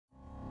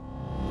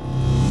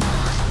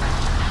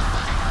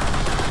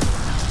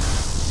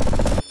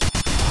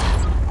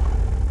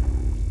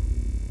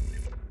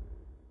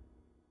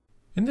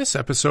In this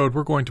episode,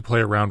 we're going to play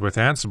around with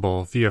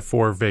Ansible via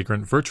 4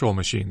 Vagrant virtual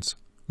machines.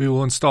 We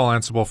will install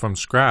Ansible from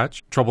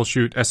scratch,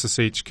 troubleshoot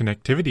SSH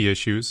connectivity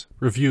issues,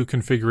 review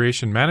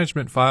configuration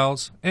management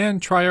files,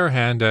 and try our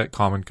hand at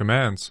common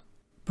commands.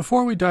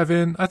 Before we dive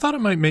in, I thought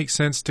it might make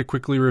sense to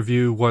quickly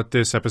review what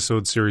this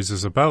episode series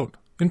is about.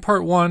 In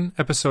Part 1,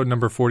 episode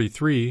number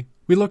 43,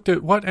 we looked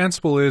at what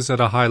Ansible is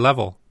at a high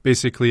level,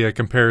 basically a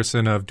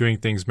comparison of doing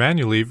things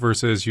manually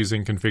versus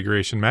using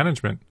configuration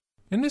management.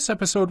 In this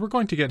episode, we're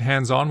going to get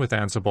hands-on with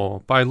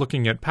Ansible by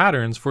looking at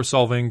patterns for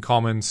solving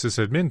common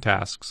sysadmin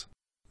tasks.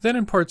 Then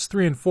in parts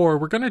 3 and 4,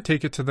 we're going to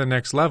take it to the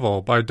next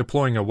level by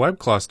deploying a web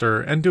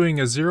cluster and doing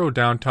a zero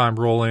downtime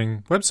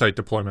rolling website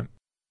deployment.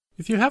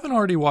 If you haven't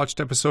already watched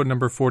episode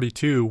number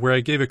 42, where I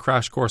gave a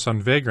crash course on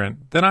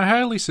Vagrant, then I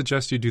highly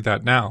suggest you do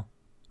that now.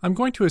 I'm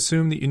going to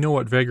assume that you know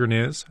what Vagrant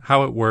is,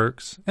 how it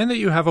works, and that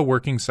you have a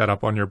working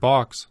setup on your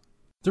box.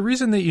 The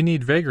reason that you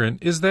need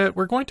Vagrant is that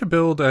we're going to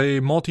build a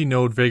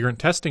multi-node Vagrant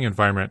testing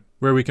environment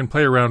where we can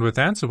play around with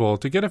Ansible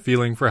to get a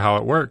feeling for how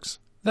it works.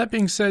 That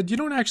being said, you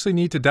don't actually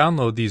need to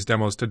download these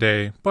demos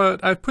today,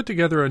 but I've put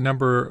together a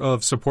number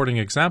of supporting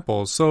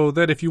examples so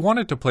that if you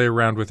wanted to play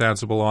around with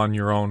Ansible on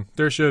your own,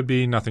 there should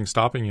be nothing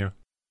stopping you.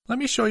 Let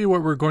me show you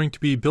what we're going to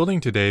be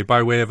building today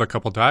by way of a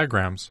couple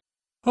diagrams.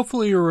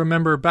 Hopefully you'll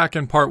remember back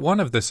in part 1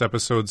 of this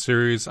episode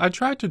series, I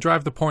tried to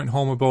drive the point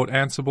home about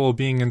Ansible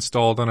being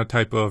installed on a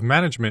type of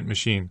management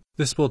machine.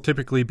 This will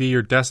typically be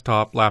your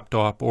desktop,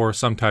 laptop, or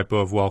some type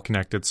of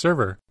well-connected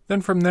server.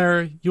 Then from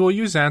there, you will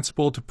use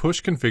Ansible to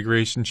push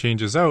configuration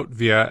changes out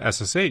via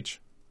SSH.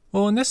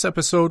 Well, in this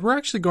episode, we're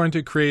actually going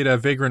to create a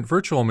Vagrant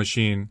virtual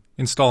machine,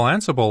 install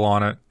Ansible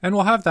on it, and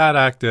we'll have that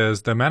act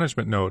as the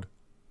management node.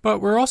 But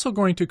we're also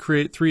going to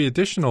create 3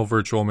 additional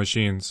virtual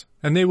machines,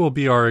 and they will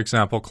be our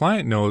example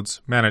client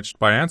nodes managed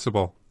by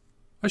Ansible.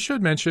 I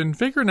should mention,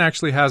 Vagrant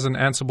actually has an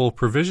Ansible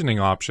provisioning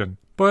option,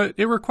 but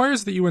it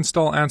requires that you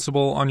install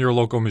Ansible on your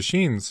local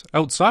machines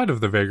outside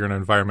of the Vagrant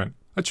environment.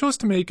 I chose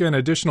to make an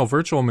additional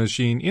virtual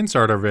machine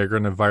inside our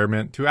Vagrant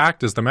environment to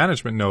act as the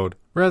management node,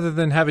 rather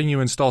than having you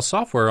install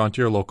software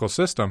onto your local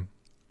system.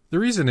 The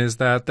reason is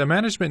that the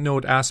management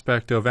node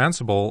aspect of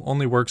Ansible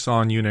only works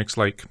on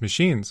Unix-like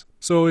machines,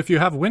 so if you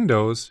have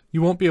Windows,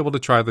 you won't be able to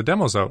try the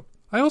demos out.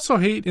 I also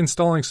hate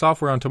installing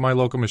software onto my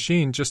local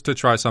machine just to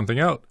try something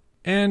out,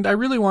 and I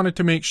really wanted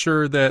to make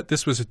sure that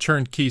this was a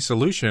turnkey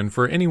solution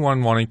for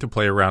anyone wanting to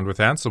play around with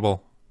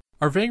Ansible.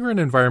 Our Vagrant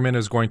environment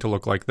is going to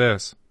look like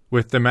this,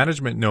 with the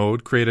management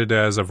node created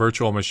as a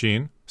virtual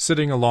machine,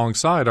 sitting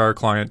alongside our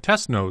client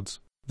test nodes.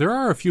 There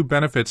are a few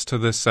benefits to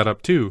this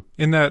setup too,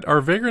 in that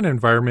our Vagrant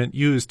environment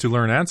used to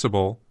learn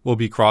Ansible will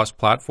be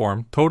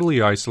cross-platform,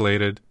 totally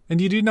isolated, and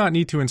you do not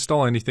need to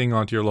install anything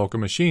onto your local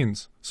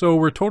machines, so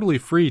we're totally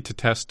free to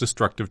test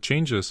destructive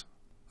changes.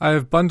 I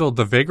have bundled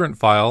the Vagrant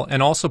file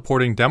and all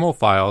supporting demo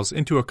files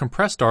into a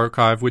compressed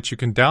archive which you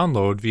can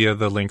download via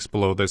the links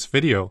below this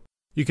video.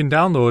 You can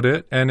download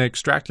it and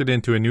extract it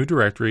into a new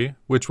directory,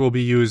 which will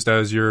be used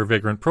as your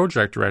Vagrant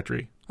project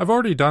directory. I've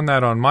already done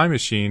that on my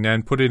machine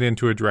and put it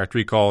into a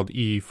directory called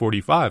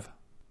E45.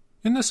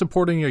 In the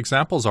supporting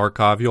examples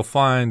archive, you'll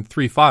find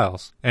 3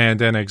 files and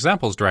an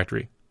examples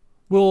directory.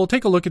 We'll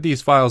take a look at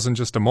these files in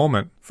just a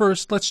moment.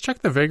 First, let's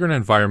check the Vagrant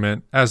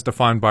environment as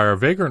defined by our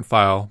Vagrant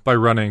file by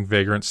running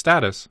Vagrant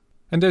status.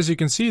 And as you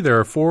can see, there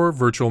are 4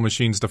 virtual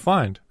machines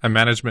defined, a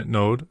management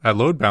node, a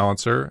load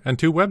balancer, and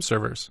 2 web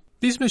servers.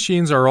 These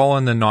machines are all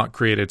in the not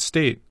created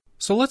state,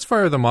 so let's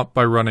fire them up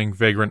by running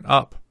Vagrant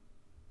up.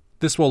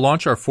 This will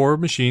launch our 4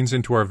 machines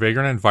into our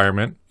Vagrant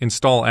environment,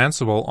 install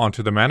Ansible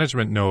onto the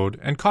management node,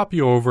 and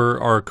copy over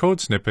our code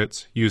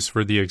snippets used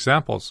for the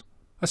examples.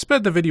 I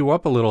sped the video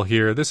up a little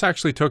here. This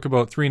actually took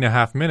about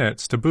 3.5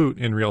 minutes to boot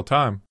in real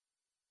time.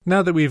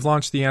 Now that we've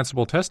launched the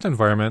Ansible test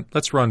environment,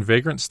 let's run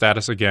Vagrant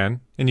status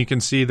again, and you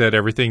can see that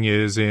everything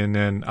is in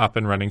an up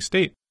and running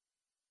state.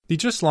 The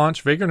just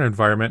launched Vagrant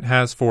environment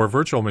has 4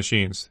 virtual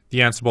machines, the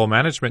Ansible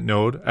management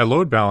node, a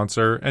load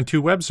balancer, and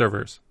 2 web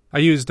servers. I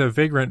used a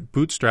Vagrant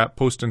bootstrap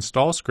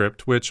post-install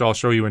script, which I'll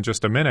show you in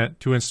just a minute,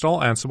 to install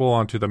Ansible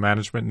onto the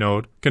management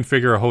node,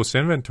 configure a host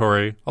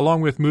inventory, along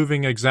with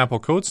moving example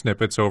code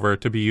snippets over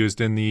to be used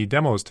in the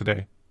demos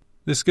today.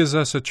 This gives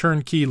us a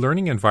turnkey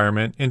learning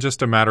environment in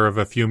just a matter of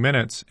a few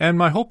minutes, and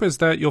my hope is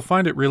that you'll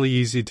find it really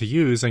easy to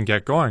use and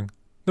get going.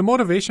 The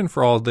motivation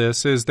for all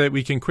this is that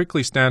we can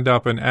quickly stand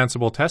up an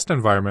Ansible test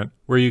environment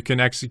where you can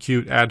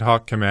execute ad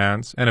hoc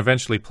commands and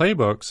eventually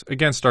playbooks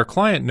against our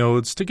client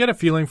nodes to get a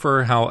feeling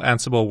for how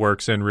Ansible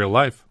works in real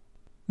life.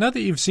 Now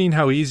that you've seen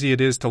how easy it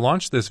is to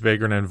launch this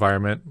Vagrant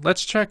environment,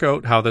 let's check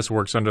out how this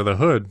works under the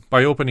hood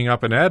by opening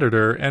up an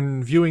editor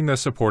and viewing the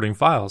supporting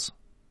files.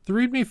 The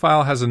README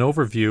file has an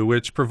overview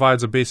which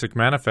provides a basic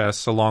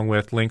manifest along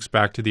with links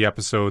back to the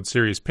episode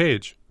series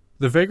page.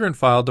 The Vagrant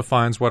file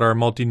defines what our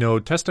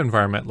multi-node test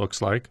environment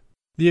looks like.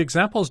 The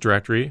examples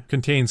directory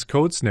contains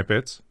code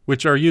snippets,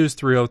 which are used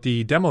throughout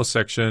the demo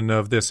section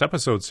of this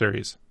episode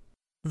series.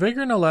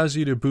 Vagrant allows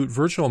you to boot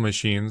virtual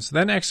machines,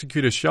 then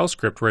execute a shell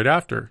script right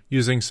after,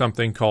 using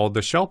something called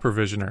the shell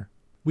provisioner.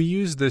 we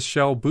use this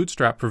shell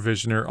bootstrap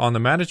provisioner on the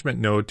management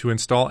node to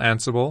install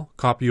Ansible,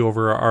 copy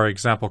over our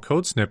example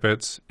code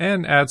snippets,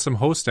 and add some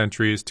host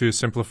entries to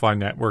simplify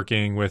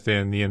networking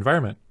within the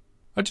environment.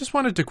 I just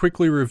wanted to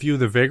quickly review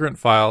the Vagrant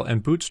file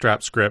and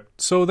bootstrap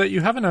script so that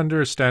you have an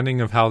understanding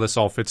of how this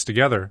all fits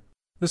together.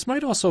 This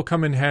might also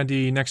come in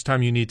handy next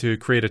time you need to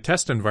create a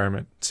test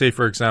environment, say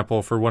for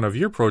example for one of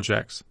your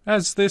projects,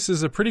 as this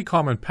is a pretty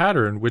common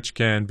pattern which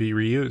can be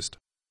reused.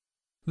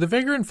 The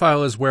Vagrant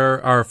file is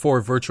where our 4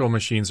 virtual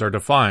machines are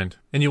defined,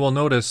 and you will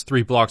notice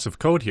 3 blocks of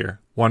code here.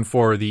 One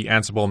for the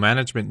Ansible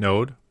management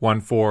node,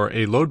 one for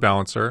a load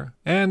balancer,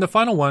 and the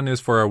final one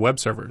is for our web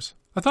servers.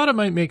 I thought it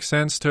might make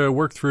sense to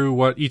work through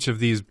what each of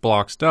these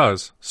blocks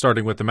does,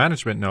 starting with the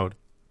management node.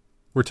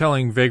 We're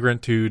telling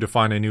Vagrant to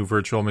define a new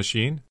virtual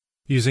machine,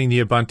 using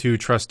the Ubuntu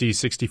trusty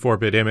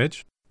 64-bit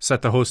image,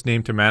 set the host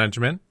name to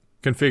management,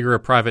 configure a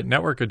private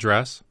network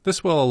address.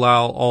 This will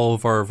allow all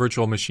of our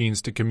virtual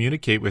machines to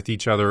communicate with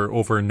each other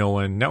over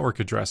known network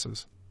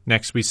addresses.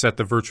 Next, we set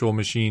the virtual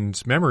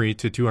machine's memory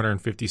to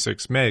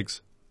 256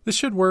 megs. This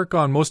should work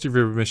on most of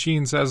your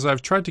machines as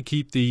I've tried to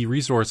keep the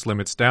resource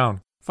limits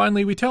down.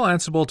 Finally, we tell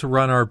Ansible to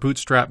run our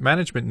bootstrap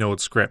management node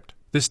script.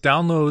 This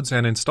downloads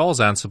and installs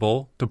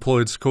Ansible,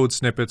 deploys code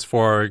snippets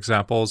for our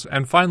examples,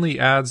 and finally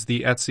adds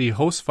the etc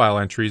host file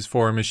entries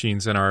for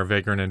machines in our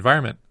Vagrant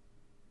environment.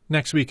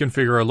 Next, we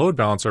configure a load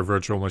balancer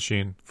virtual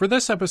machine. For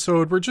this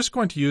episode, we're just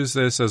going to use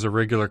this as a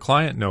regular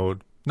client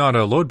node, not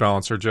a load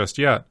balancer just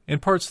yet. In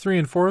parts 3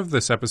 and 4 of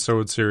this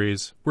episode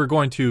series, we're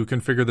going to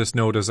configure this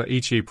node as a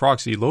HA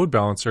proxy load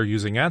balancer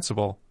using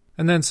Ansible,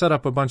 and then set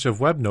up a bunch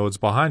of web nodes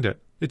behind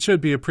it. It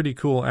should be a pretty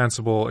cool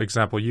Ansible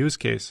example use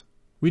case.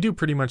 We do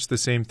pretty much the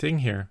same thing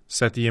here.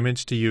 Set the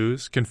image to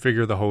use,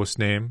 configure the host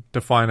name,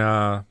 define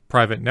a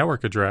private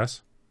network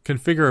address,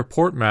 configure a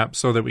port map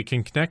so that we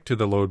can connect to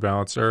the load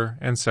balancer,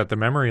 and set the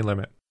memory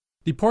limit.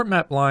 The port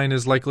map line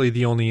is likely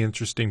the only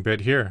interesting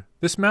bit here.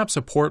 This maps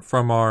a port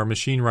from our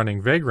machine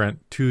running Vagrant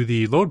to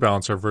the load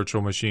balancer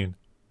virtual machine.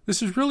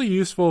 This is really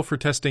useful for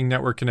testing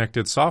network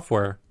connected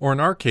software, or in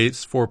our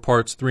case, for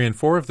parts 3 and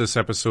 4 of this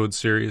episode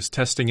series,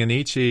 testing an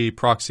HA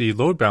proxy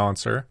load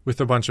balancer with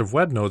a bunch of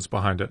web nodes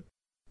behind it.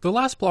 The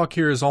last block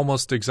here is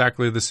almost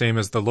exactly the same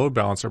as the load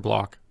balancer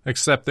block,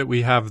 except that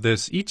we have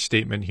this each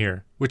statement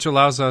here, which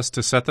allows us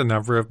to set the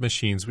number of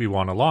machines we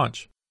want to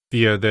launch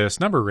via this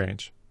number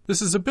range.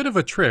 This is a bit of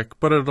a trick,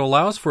 but it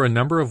allows for a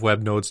number of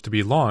web nodes to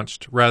be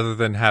launched rather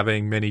than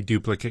having many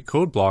duplicate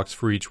code blocks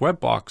for each web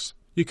box.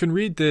 You can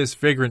read this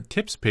Vagrant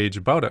tips page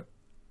about it.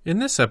 In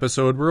this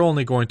episode, we're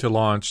only going to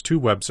launch 2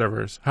 web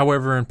servers.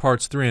 However, in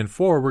parts 3 and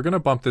 4, we're going to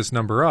bump this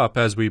number up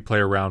as we play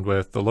around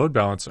with the load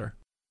balancer.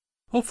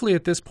 Hopefully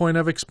at this point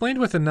I've explained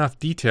with enough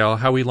detail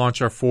how we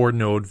launch our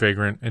 4-node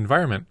Vagrant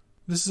environment.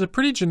 This is a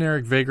pretty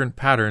generic Vagrant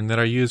pattern that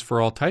I use for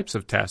all types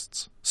of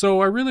tests,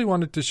 so I really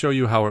wanted to show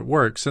you how it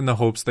works in the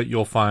hopes that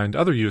you'll find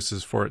other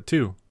uses for it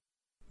too.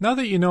 Now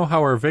that you know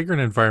how our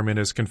Vagrant environment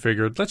is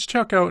configured, let's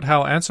check out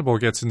how Ansible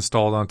gets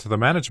installed onto the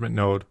management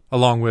node,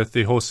 along with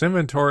the host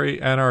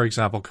inventory and our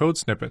example code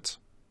snippets.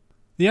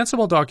 The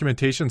Ansible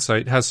documentation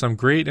site has some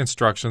great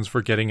instructions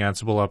for getting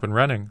Ansible up and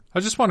running.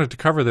 I just wanted to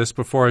cover this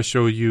before I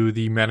show you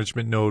the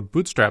management node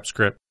bootstrap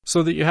script,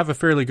 so that you have a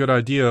fairly good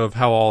idea of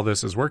how all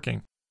this is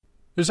working.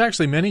 There's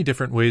actually many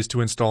different ways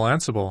to install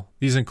Ansible.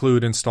 These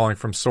include installing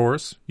from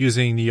source,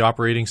 using the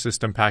operating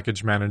system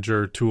package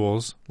manager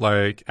tools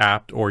like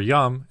apt or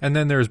yum, and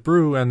then there's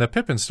brew and the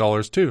pip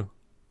installers too.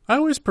 I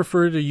always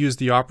prefer to use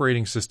the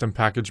operating system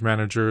package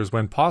managers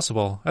when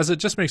possible, as it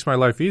just makes my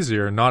life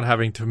easier not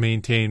having to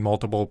maintain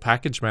multiple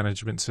package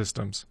management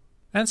systems.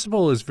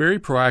 Ansible is very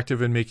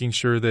proactive in making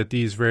sure that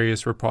these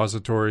various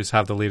repositories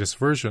have the latest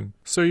version,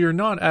 so you're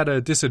not at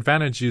a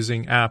disadvantage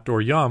using apt or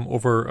yum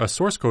over a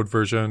source code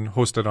version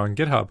hosted on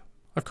GitHub.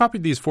 I've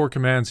copied these 4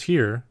 commands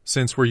here,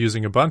 since we're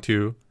using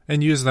Ubuntu,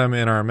 and use them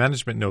in our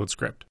management node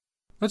script.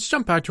 Let's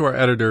jump back to our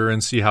editor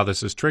and see how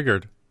this is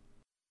triggered.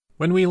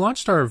 When we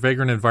launched our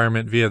Vagrant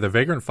environment via the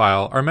Vagrant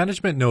file, our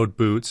management node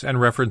boots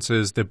and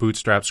references the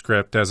bootstrap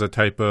script as a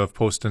type of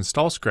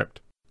post-install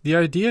script. The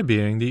idea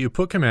being that you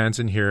put commands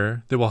in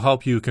here that will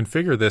help you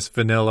configure this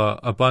vanilla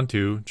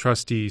Ubuntu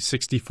trusty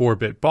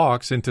 64-bit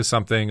box into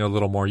something a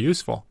little more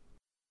useful.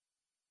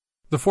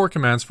 The 4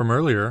 commands from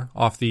earlier,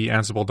 off the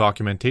Ansible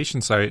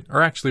documentation site,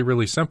 are actually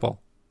really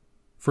simple.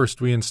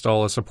 First, we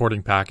install a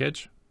supporting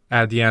package,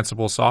 add the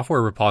Ansible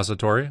software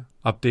repository,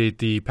 update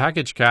the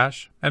package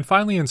cache, and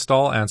finally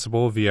install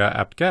Ansible via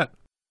apt-get.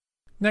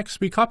 Next,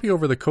 we copy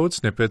over the code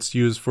snippets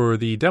used for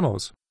the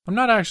demos. I'm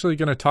not actually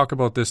going to talk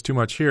about this too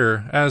much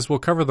here, as we'll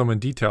cover them in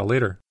detail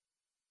later.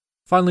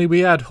 Finally,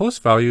 we add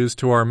host values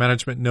to our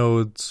management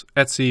node's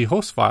etc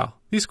host file.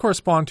 These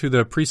correspond to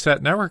the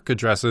preset network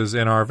addresses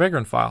in our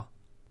Vagrant file.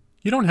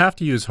 You don't have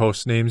to use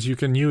host names, you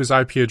can use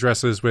IP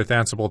addresses with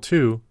Ansible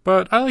too,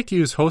 but I like to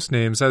use host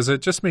names as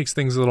it just makes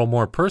things a little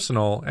more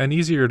personal and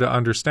easier to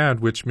understand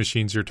which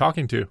machines you're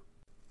talking to.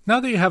 Now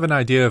that you have an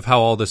idea of how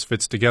all this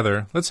fits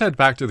together, let's head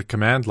back to the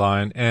command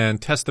line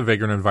and test the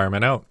Vagrant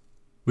environment out.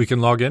 We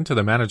can log into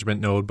the management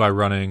node by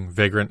running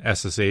vagrant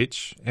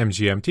ssh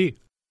mgmt.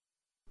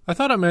 I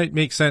thought it might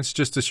make sense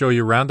just to show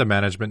you around the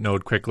management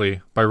node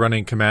quickly by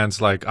running commands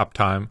like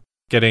uptime,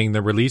 getting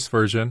the release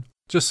version,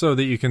 just so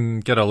that you can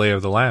get a lay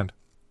of the land.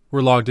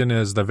 We're logged in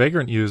as the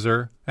Vagrant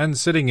user and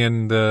sitting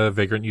in the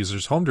Vagrant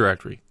user's home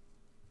directory.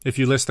 If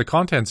you list the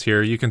contents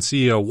here, you can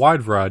see a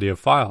wide variety of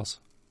files.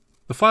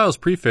 The files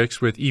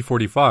prefixed with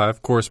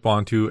E45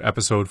 correspond to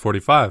episode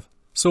 45,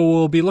 so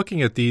we'll be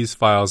looking at these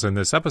files in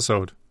this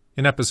episode.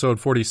 In episode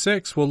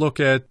 46, we'll look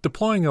at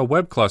deploying a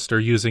web cluster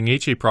using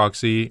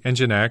HAProxy,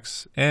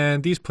 Nginx,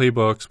 and these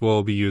playbooks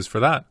will be used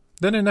for that.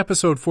 Then in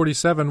episode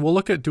 47, we'll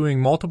look at doing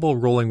multiple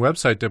rolling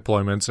website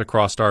deployments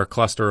across our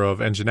cluster of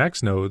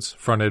Nginx nodes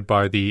fronted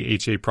by the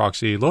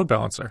HAProxy load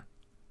balancer.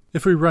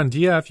 If we run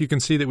df, you can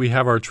see that we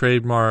have our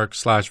trademark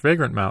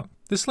 /vagrant mount.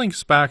 This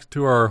links back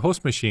to our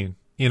host machine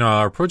in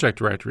our project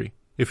directory.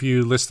 If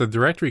you list the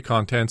directory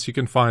contents, you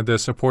can find the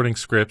supporting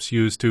scripts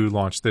used to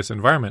launch this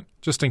environment,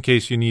 just in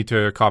case you need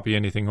to copy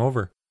anything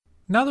over.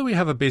 Now that we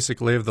have a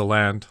basic lay of the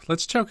land,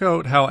 let's check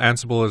out how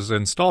Ansible is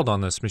installed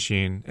on this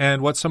machine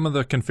and what some of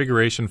the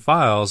configuration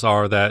files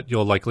are that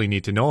you'll likely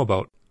need to know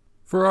about.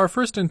 For our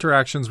first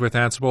interactions with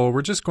Ansible,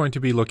 we're just going to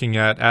be looking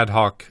at ad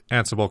hoc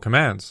Ansible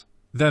commands.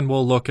 Then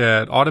we'll look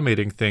at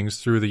automating things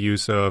through the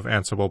use of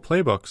Ansible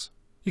playbooks.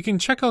 You can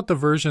check out the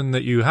version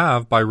that you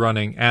have by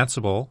running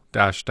Ansible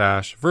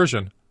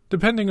 --version.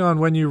 Depending on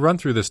when you run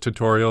through this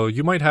tutorial,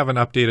 you might have an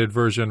updated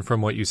version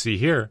from what you see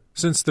here,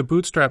 since the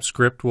Bootstrap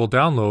script will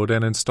download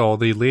and install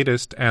the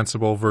latest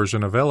Ansible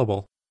version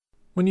available.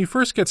 When you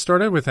first get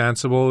started with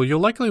Ansible,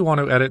 you'll likely want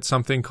to edit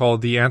something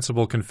called the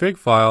Ansible config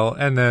file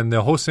and then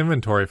the host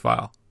inventory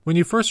file. When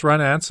you first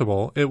run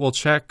Ansible, it will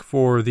check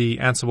for the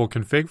Ansible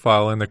config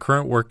file in the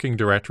current working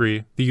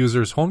directory, the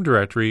user's home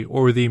directory,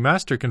 or the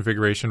master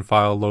configuration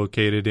file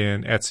located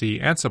in etc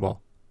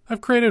Ansible.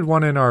 I've created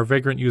one in our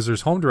Vagrant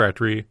user's home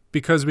directory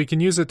because we can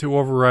use it to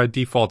override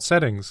default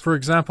settings. For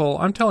example,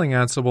 I'm telling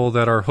Ansible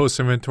that our host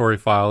inventory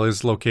file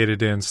is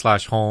located in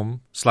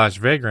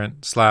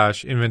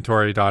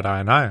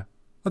 /home/vagrant/inventory.ini.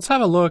 Let's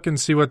have a look and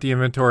see what the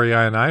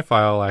inventory.ini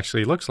file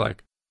actually looks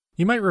like.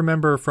 You might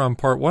remember from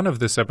part 1 of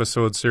this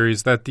episode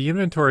series that the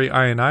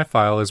inventory.ini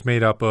file is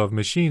made up of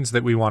machines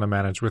that we want to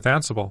manage with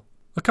Ansible.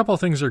 A couple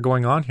things are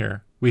going on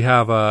here. We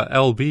have a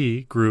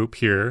LB group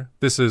here.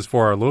 This is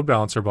for our load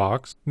balancer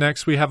box.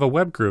 Next, we have a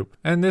web group,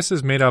 and this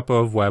is made up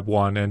of web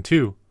 1 and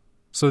 2.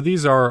 So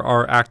these are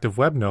our active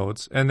web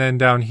nodes, and then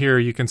down here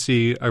you can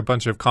see a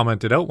bunch of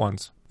commented out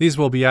ones. These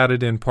will be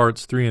added in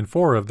parts 3 and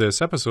 4 of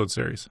this episode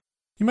series.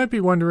 You might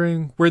be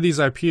wondering where these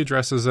IP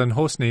addresses and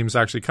host names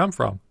actually come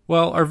from.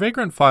 Well, our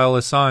Vagrant file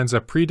assigns a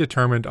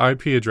predetermined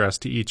IP address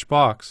to each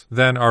box.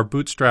 Then our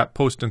Bootstrap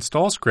post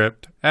install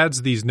script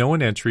adds these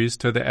known entries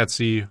to the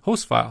etc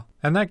host file,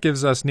 and that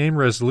gives us name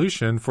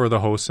resolution for the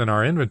hosts in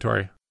our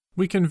inventory.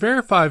 We can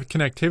verify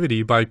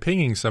connectivity by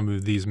pinging some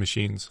of these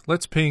machines.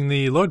 Let's ping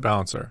the load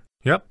balancer.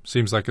 Yep,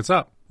 seems like it's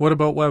up. What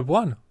about web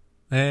 1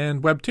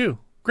 and web 2?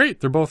 Great,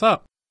 they're both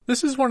up.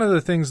 This is one of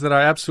the things that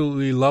I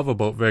absolutely love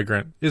about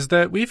Vagrant, is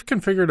that we've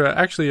configured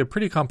actually a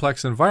pretty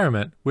complex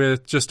environment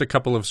with just a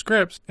couple of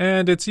scripts,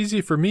 and it's easy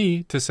for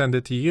me to send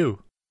it to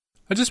you.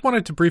 I just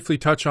wanted to briefly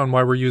touch on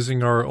why we're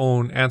using our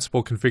own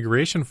Ansible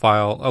configuration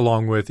file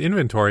along with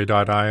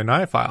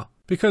inventory.ini file,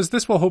 because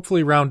this will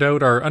hopefully round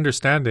out our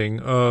understanding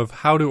of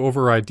how to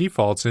override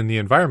defaults in the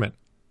environment.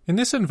 In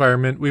this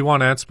environment, we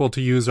want Ansible to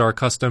use our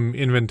custom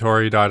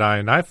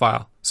inventory.ini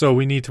file, so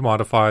we need to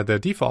modify the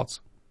defaults.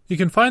 You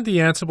can find the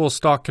Ansible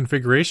stock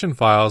configuration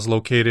files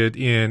located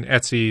in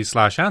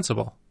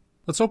etc/Ansible.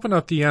 Let's open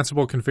up the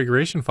Ansible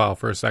configuration file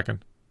for a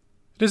second.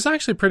 It is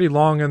actually pretty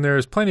long and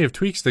there's plenty of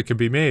tweaks that can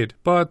be made,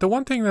 but the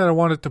one thing that I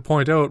wanted to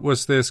point out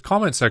was this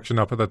comment section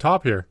up at the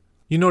top here.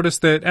 You notice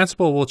that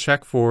Ansible will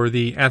check for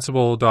the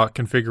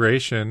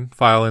ansible.configuration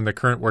file in the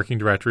current working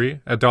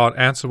directory, a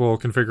 .ansible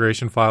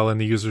configuration file in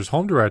the user's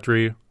home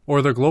directory,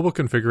 or the global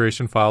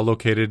configuration file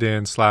located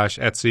in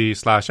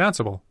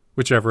 /etc/Ansible,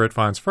 whichever it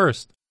finds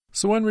first.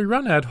 So when we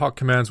run ad hoc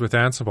commands with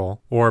Ansible,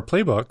 or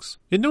playbooks,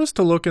 it knows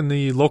to look in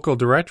the local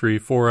directory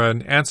for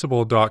an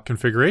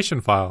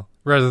ansible.configuration file,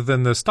 rather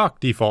than the stock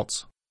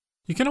defaults.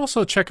 You can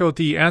also check out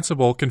the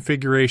Ansible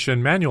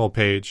configuration manual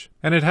page,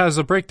 and it has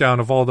a breakdown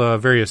of all the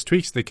various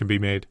tweaks that can be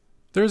made.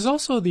 There's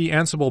also the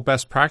Ansible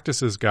Best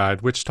Practices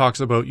Guide, which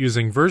talks about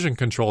using version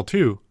control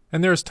too,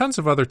 and there's tons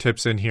of other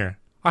tips in here.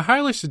 I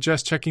highly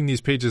suggest checking these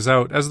pages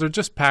out as they're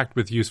just packed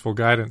with useful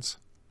guidance.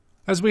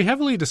 As we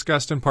heavily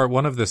discussed in part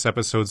 1 of this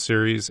episode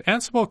series,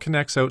 Ansible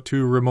connects out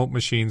to remote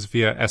machines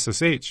via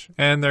SSH,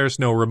 and there's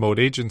no remote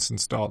agents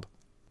installed.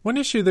 One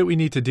issue that we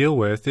need to deal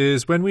with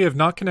is when we have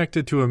not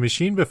connected to a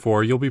machine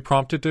before, you'll be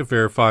prompted to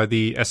verify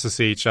the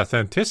SSH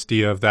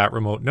authenticity of that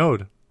remote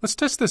node. Let's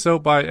test this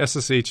out by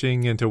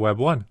SSHing into Web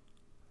 1.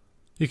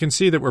 You can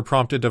see that we're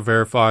prompted to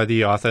verify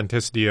the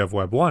authenticity of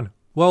Web 1.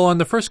 Well, on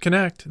the first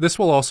connect, this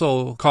will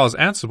also cause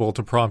Ansible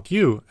to prompt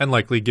you and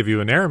likely give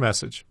you an error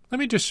message. Let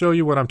me just show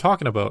you what I'm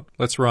talking about.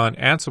 Let's run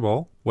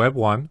Ansible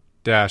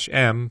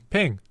web1-m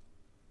ping.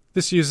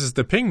 This uses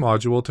the ping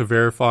module to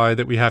verify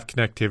that we have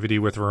connectivity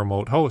with a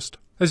remote host.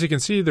 As you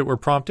can see that we're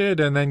prompted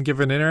and then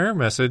given an error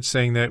message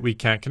saying that we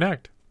can't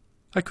connect.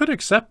 I could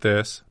accept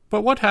this,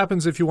 but what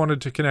happens if you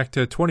wanted to connect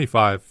to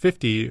 25,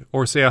 50,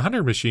 or say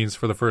 100 machines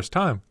for the first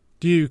time?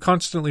 Do you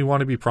constantly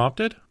want to be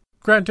prompted?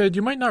 Granted,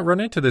 you might not run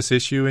into this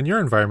issue in your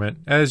environment,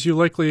 as you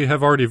likely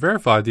have already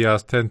verified the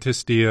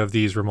authenticity of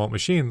these remote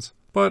machines,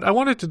 but I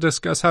wanted to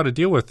discuss how to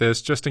deal with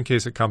this just in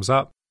case it comes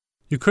up.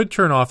 You could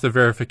turn off the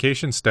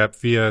verification step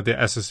via the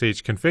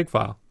SSH config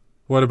file.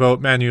 What about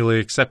manually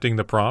accepting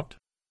the prompt?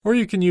 Or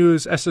you can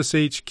use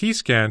SSH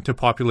keyscan to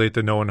populate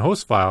the known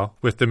host file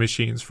with the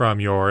machines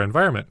from your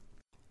environment.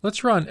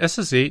 Let's run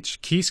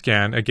SSH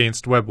keyscan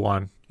against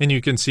Web1, and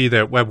you can see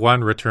that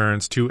Web1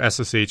 returns two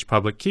SSH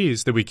public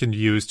keys that we can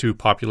use to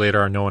populate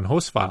our known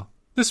host file.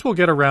 This will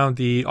get around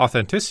the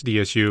authenticity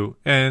issue,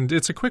 and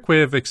it's a quick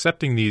way of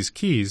accepting these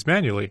keys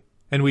manually,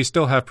 and we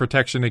still have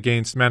protection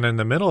against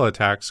man-in-the-middle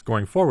attacks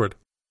going forward.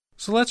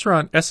 So let's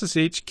run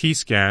SSH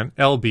keyscan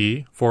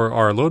LB for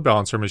our load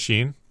balancer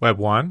machine,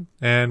 Web1,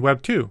 and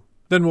Web2.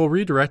 Then we'll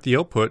redirect the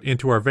output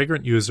into our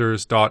Vagrant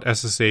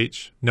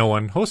users.ssh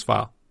known host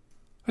file.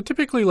 I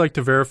typically like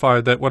to verify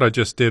that what I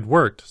just did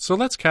worked, so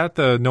let's cat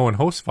the known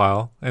host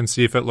file and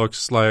see if it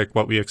looks like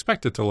what we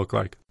expect it to look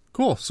like.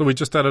 Cool, so we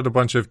just added a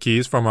bunch of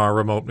keys from our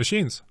remote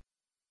machines.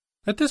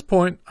 At this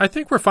point, I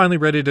think we're finally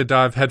ready to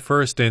dive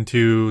headfirst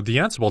into the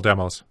Ansible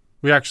demos.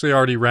 We actually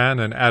already ran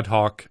an ad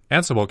hoc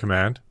Ansible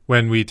command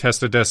when we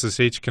tested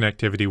SSH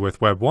connectivity with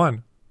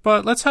Web1,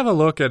 but let's have a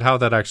look at how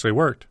that actually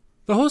worked.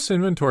 The host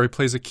inventory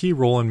plays a key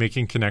role in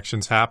making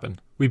connections happen.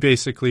 We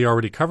basically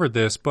already covered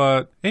this,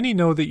 but any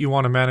node that you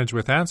want to manage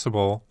with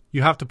Ansible,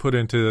 you have to put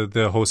into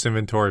the host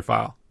inventory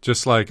file,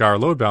 just like our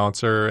load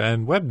balancer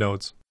and web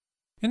nodes.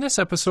 In this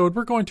episode,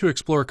 we're going to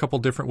explore a couple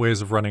different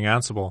ways of running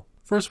Ansible.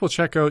 First, we'll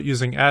check out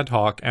using ad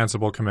hoc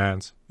Ansible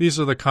commands. These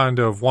are the kind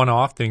of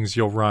one-off things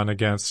you'll run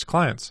against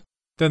clients.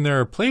 Then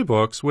there are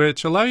playbooks,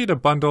 which allow you to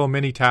bundle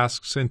many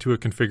tasks into a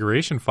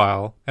configuration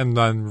file and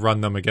then run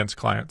them against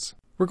clients.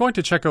 We're going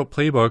to check out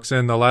playbooks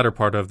in the latter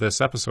part of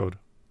this episode.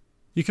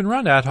 You can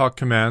run ad hoc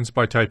commands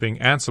by typing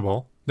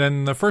Ansible,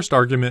 then the first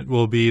argument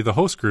will be the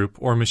host group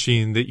or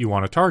machine that you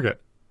want to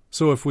target.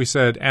 So if we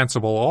said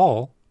Ansible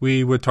all,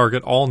 we would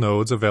target all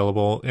nodes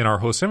available in our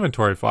host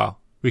inventory file.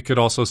 We could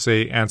also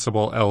say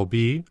Ansible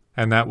LB,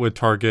 and that would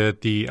target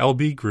the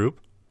LB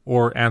group,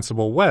 or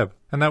Ansible web,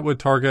 and that would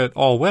target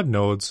all web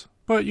nodes.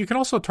 But you can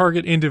also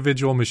target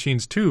individual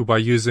machines too by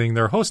using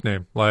their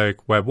hostname,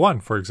 like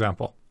Web1 for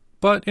example.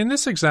 But in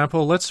this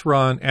example, let's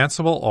run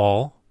Ansible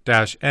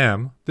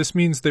all-m. This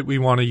means that we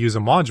want to use a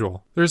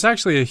module. There's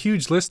actually a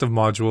huge list of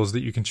modules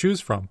that you can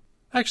choose from.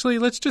 Actually,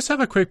 let's just have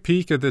a quick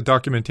peek at the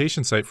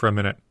documentation site for a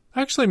minute.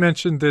 I actually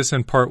mentioned this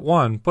in part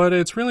 1, but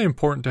it's really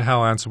important to how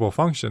Ansible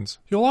functions.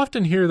 You'll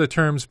often hear the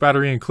terms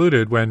battery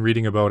included when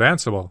reading about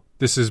Ansible.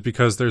 This is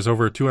because there's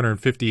over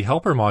 250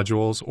 helper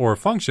modules or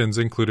functions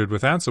included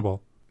with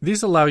Ansible.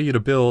 These allow you to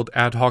build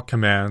ad hoc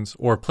commands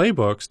or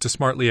playbooks to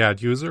smartly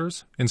add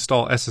users,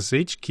 install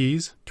SSH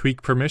keys,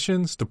 tweak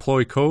permissions,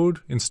 deploy code,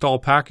 install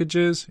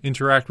packages,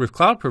 interact with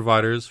cloud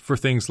providers for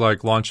things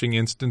like launching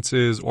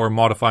instances or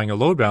modifying a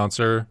load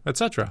balancer,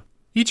 etc.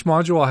 Each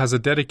module has a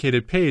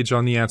dedicated page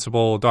on the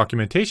Ansible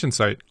documentation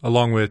site,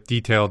 along with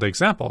detailed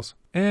examples.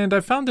 And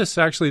I found this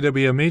actually to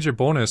be a major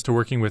bonus to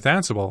working with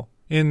Ansible,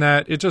 in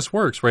that it just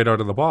works right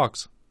out of the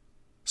box.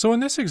 So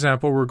in this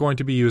example, we're going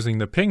to be using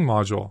the ping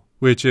module,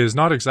 which is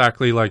not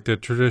exactly like the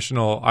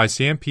traditional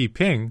ICMP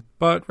ping,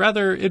 but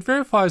rather it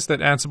verifies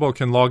that Ansible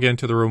can log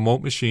into the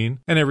remote machine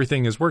and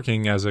everything is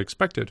working as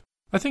expected.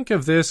 I think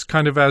of this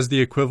kind of as the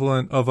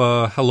equivalent of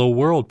a Hello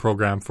World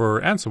program for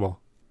Ansible.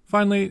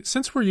 Finally,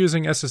 since we're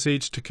using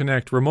SSH to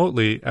connect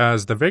remotely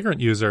as the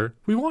Vagrant user,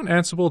 we want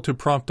Ansible to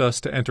prompt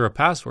us to enter a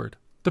password.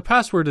 The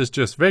password is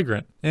just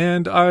Vagrant,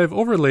 and I've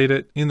overlaid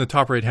it in the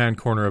top right-hand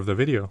corner of the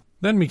video.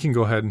 Then we can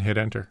go ahead and hit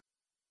enter.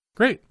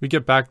 Great, we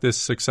get back this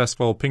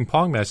successful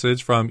ping-pong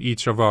message from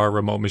each of our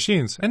remote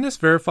machines, and this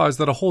verifies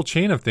that a whole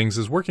chain of things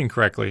is working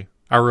correctly.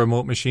 Our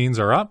remote machines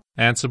are up,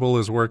 Ansible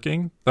is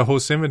working, the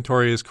host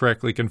inventory is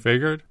correctly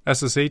configured,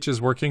 SSH is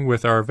working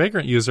with our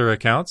Vagrant user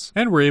accounts,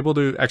 and we're able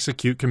to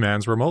execute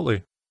commands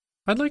remotely.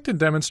 I'd like to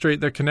demonstrate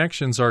that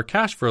connections are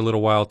cached for a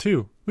little while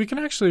too. We can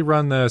actually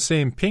run the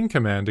same ping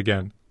command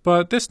again,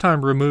 but this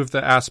time remove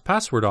the ask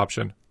password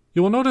option.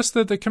 You will notice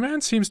that the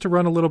command seems to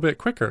run a little bit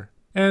quicker,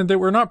 and that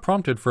we're not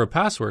prompted for a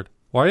password.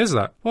 Why is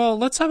that? Well,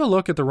 let's have a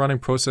look at the running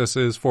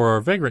processes for our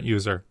Vagrant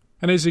user.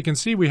 And as you can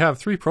see, we have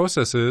 3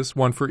 processes,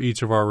 one for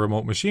each of our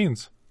remote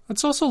machines.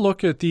 Let's also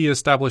look at the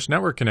established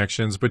network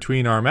connections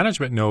between our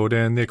management node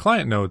and the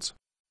client nodes.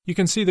 You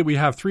can see that we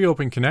have 3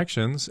 open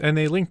connections, and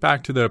they link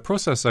back to the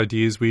process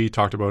IDs we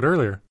talked about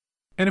earlier.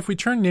 And if we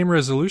turn name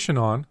resolution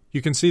on,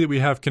 you can see that we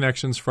have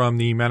connections from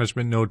the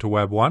management node to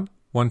Web1,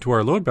 one to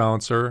our load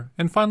balancer,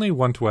 and finally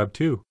one to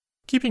Web2.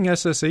 Keeping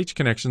SSH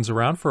connections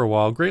around for a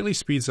while greatly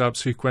speeds up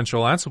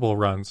sequential Ansible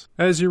runs,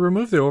 as you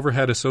remove the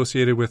overhead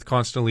associated with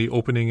constantly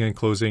opening and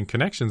closing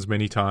connections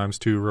many times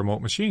to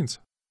remote machines.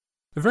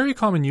 A very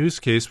common use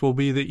case will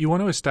be that you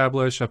want to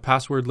establish a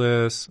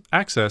passwordless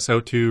access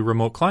out to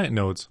remote client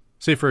nodes.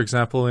 Say for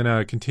example in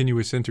a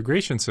continuous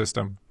integration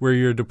system, where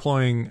you're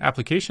deploying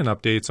application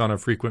updates on a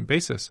frequent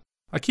basis.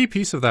 A key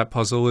piece of that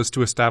puzzle is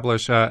to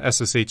establish a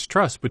SSH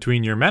trust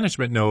between your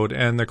management node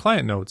and the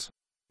client nodes.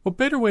 What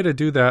better way to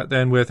do that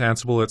than with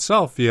Ansible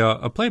itself via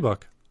a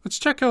playbook? Let's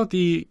check out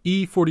the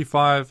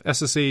E45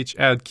 SSH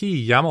add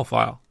key YAML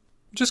file.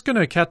 I'm just going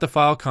to cat the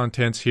file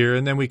contents here,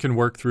 and then we can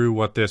work through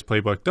what this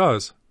playbook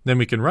does. Then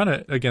we can run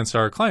it against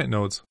our client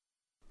nodes.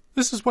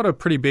 This is what a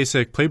pretty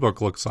basic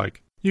playbook looks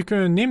like. You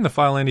can name the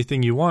file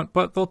anything you want,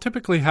 but they'll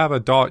typically have a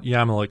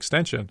 .yaml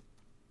extension.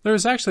 There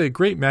is actually a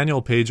great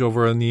manual page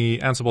over on the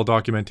Ansible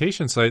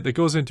documentation site that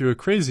goes into a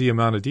crazy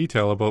amount of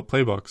detail about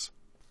playbooks.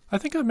 I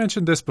think I've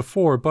mentioned this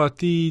before, but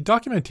the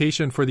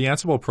documentation for the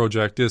Ansible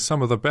project is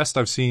some of the best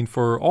I've seen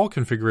for all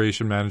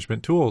configuration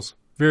management tools.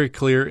 Very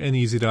clear and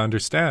easy to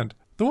understand.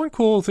 The one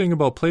cool thing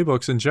about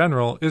playbooks in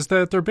general is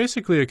that they're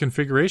basically a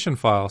configuration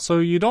file, so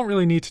you don't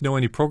really need to know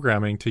any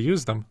programming to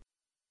use them.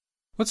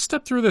 Let's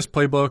step through this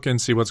playbook and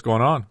see what's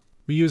going on.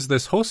 We use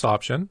this host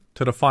option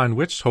to define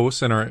which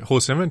hosts in our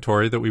host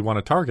inventory that we want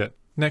to target.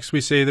 Next, we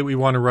say that we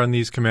want to run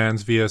these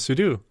commands via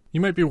sudo.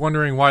 You might be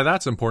wondering why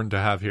that's important to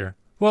have here.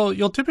 Well,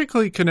 you'll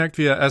typically connect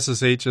via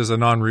SSH as a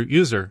non-root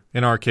user,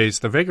 in our case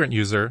the Vagrant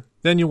user.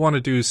 Then you'll want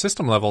to do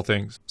system level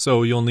things,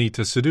 so you'll need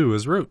to sudo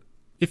as root.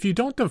 If you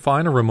don't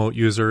define a remote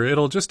user,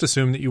 it'll just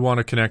assume that you want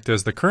to connect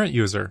as the current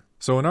user.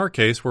 So in our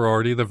case, we're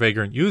already the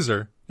Vagrant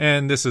user,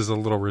 and this is a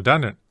little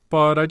redundant.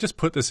 But I just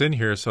put this in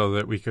here so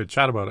that we could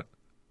chat about it.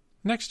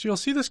 Next, you'll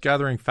see this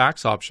gathering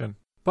facts option.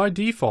 By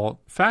default,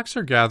 facts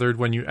are gathered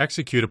when you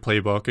execute a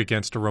playbook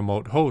against a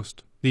remote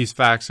host. These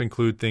facts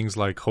include things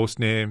like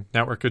hostname,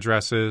 network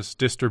addresses,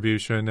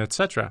 distribution,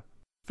 etc.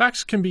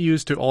 Facts can be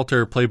used to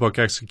alter playbook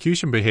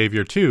execution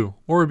behavior too,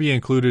 or be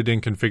included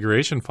in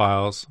configuration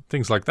files,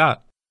 things like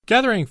that.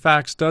 Gathering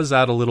facts does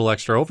add a little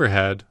extra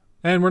overhead,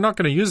 and we're not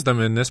going to use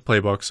them in this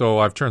playbook, so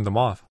I've turned them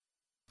off.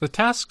 The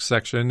tasks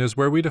section is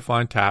where we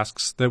define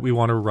tasks that we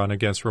want to run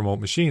against remote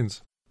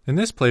machines. In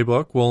this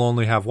playbook, we'll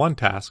only have one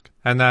task,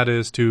 and that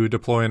is to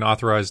deploy an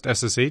authorized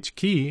SSH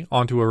key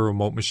onto a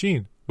remote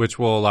machine, which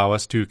will allow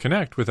us to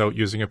connect without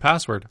using a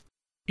password.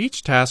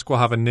 Each task will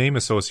have a name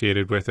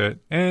associated with it,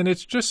 and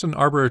it's just an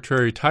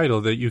arbitrary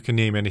title that you can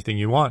name anything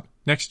you want.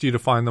 Next, you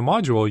define the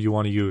module you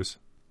want to use.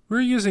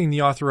 We're using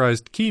the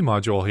authorized key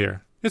module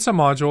here. It's a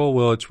module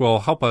which will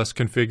help us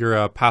configure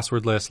a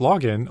passwordless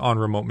login on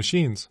remote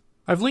machines.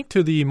 I've linked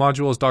to the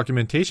module's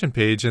documentation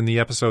page in the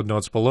episode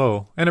notes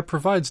below, and it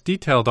provides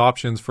detailed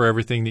options for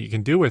everything that you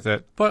can do with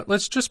it, but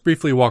let's just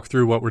briefly walk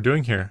through what we're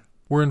doing here.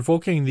 We're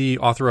invoking the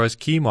authorized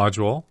key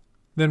module,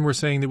 then we're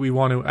saying that we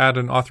want to add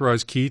an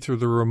authorized key through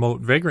the remote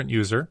Vagrant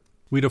user.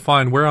 We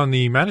define where on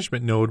the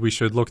management node we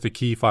should look the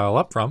key file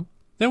up from,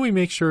 then we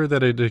make sure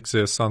that it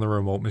exists on the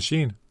remote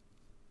machine.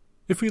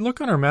 If we look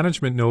on our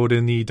management node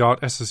in the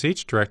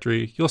 .ssh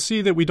directory, you'll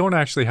see that we don't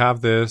actually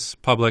have this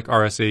public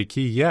RSA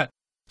key yet.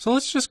 So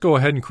let's just go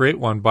ahead and create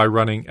one by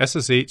running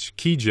ssh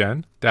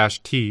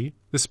keygen-t.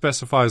 This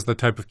specifies the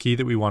type of key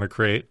that we want to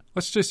create.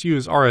 Let's just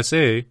use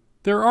RSA.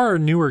 There are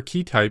newer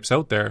key types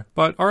out there,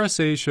 but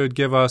RSA should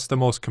give us the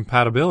most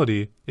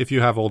compatibility if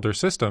you have older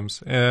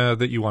systems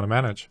that you want to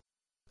manage.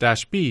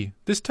 -b.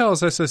 This tells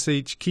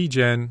ssh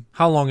keygen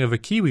how long of a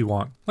key we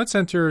want. Let's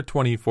enter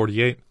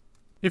 2048.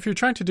 If you're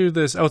trying to do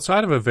this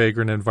outside of a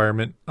Vagrant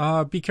environment,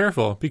 be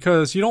careful,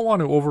 because you don't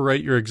want to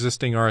overwrite your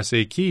existing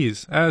RSA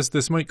keys, as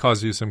this might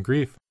cause you some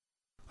grief.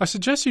 I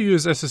suggest you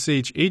use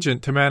SSH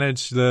Agent to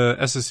manage the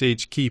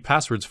SSH key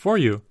passwords for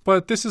you,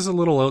 but this is a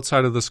little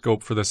outside of the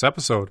scope for this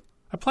episode.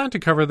 I plan to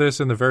cover this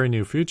in the very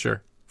near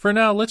future. For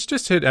now, let's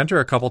just hit enter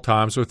a couple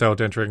times without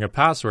entering a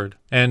password,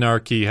 and our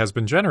key has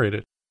been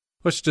generated.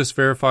 Let's just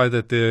verify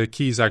that the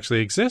keys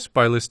actually exist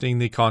by listing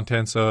the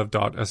contents of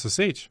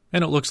 .ssh.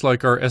 And it looks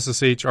like our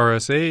SSH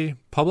RSA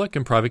public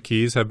and private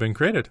keys have been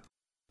created.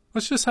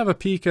 Let's just have a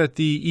peek at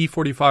the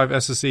E45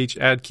 SSH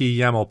add key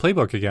YAML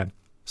playbook again.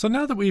 So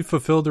now that we've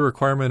fulfilled the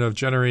requirement of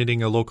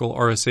generating a local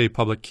RSA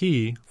public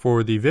key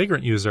for the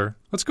Vagrant user,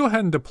 let's go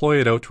ahead and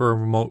deploy it out to our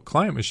remote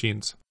client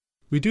machines.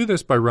 We do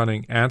this by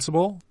running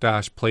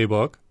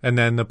Ansible-playbook and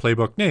then the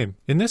playbook name.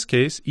 In this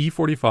case,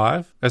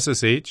 E45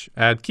 SSH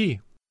add key.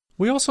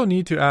 We also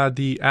need to add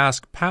the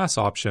ask pass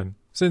option,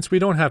 since we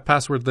don't have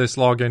passwordless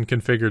login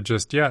configured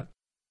just yet.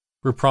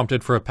 We're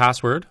prompted for a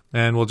password,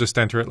 and we'll just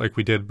enter it like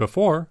we did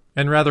before,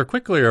 and rather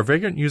quickly our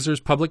Vagrant user's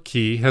public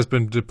key has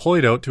been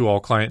deployed out to all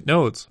client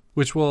nodes,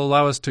 which will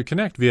allow us to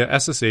connect via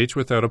SSH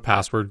without a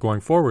password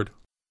going forward.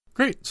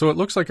 Great, so it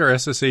looks like our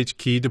SSH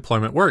key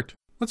deployment worked.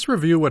 Let's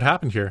review what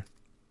happened here.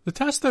 The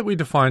task that we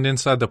defined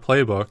inside the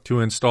playbook to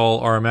install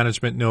our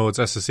management node's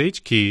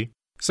SSH key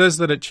says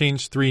that it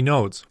changed 3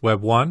 nodes,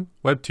 Web 1,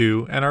 Web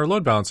 2, and our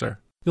load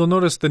balancer. You'll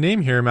notice the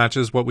name here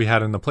matches what we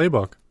had in the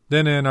playbook.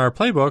 Then in our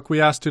playbook,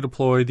 we asked to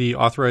deploy the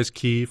authorized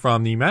key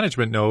from the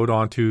management node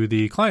onto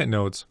the client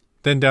nodes.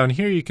 Then down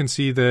here you can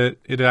see that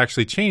it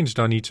actually changed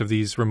on each of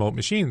these remote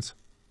machines.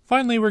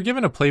 Finally, we're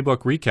given a playbook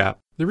recap.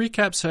 The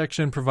recap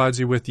section provides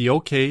you with the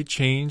OK,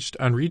 changed,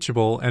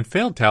 unreachable, and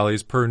failed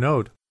tallies per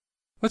node.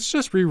 Let's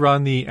just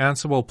rerun the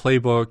Ansible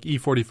playbook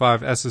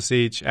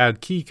e45ssh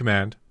add key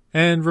command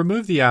and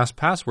remove the ask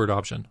password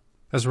option,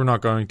 as we're not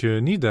going to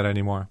need that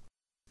anymore.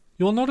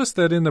 You'll notice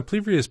that in the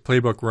previous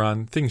playbook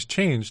run, things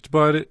changed,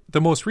 but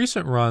the most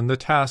recent run, the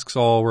tasks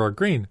all were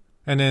green,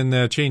 and in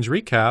the change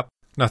recap,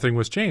 nothing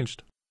was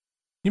changed.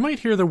 You might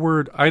hear the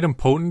word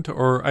idempotent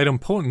or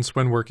idempotence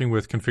when working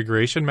with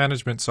configuration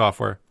management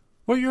software.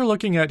 What you're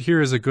looking at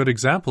here is a good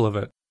example of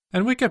it,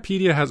 and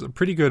Wikipedia has a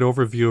pretty good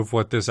overview of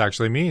what this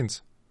actually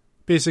means.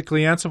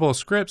 Basically, Ansible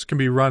scripts can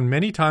be run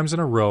many times in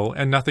a row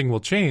and nothing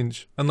will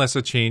change unless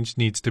a change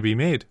needs to be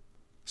made.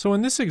 So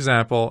in this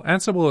example,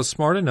 Ansible is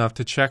smart enough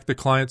to check the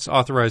client's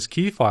authorized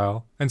key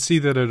file and see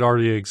that it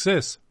already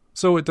exists,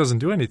 so it doesn't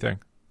do anything.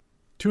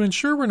 To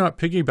ensure we're not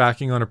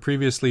piggybacking on a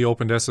previously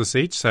opened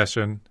SSH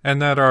session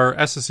and that our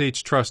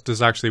SSH trust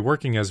is actually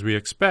working as we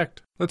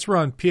expect, let's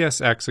run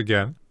psx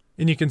again,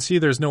 and you can see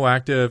there's no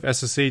active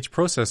SSH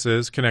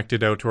processes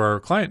connected out to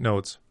our client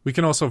nodes. We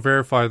can also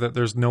verify that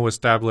there's no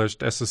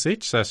established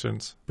SSH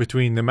sessions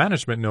between the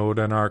management node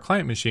and our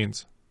client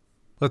machines.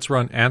 Let's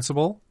run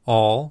Ansible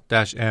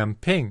all-m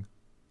ping.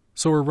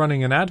 So we're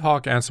running an ad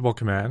hoc Ansible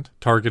command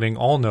targeting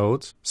all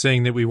nodes,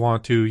 saying that we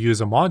want to use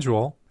a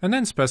module, and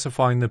then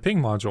specifying the ping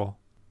module.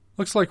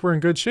 Looks like we're in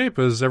good shape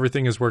as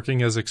everything is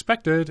working as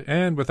expected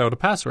and without a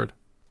password.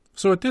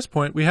 So at this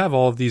point, we have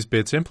all of these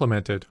bits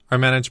implemented. Our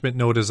management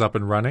node is up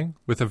and running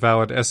with a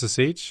valid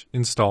SSH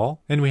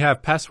install, and we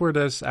have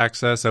passwordless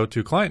access out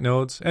to client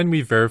nodes, and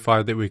we've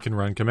verified that we can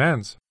run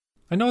commands.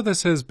 I know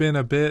this has been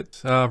a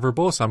bit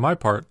verbose on my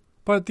part,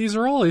 but these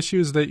are all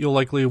issues that you'll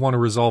likely want to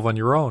resolve on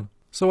your own.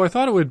 So I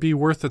thought it would be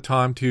worth the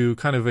time to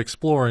kind of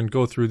explore and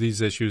go through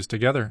these issues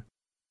together.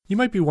 You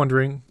might be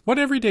wondering, what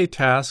everyday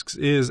tasks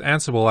is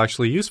Ansible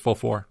actually useful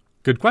for?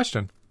 Good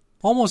question.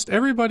 Almost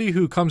everybody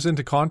who comes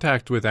into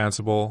contact with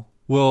Ansible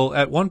will,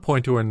 at one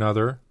point or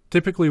another,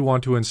 typically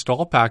want to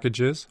install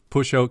packages,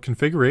 push out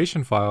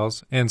configuration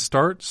files, and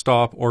start,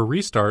 stop, or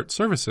restart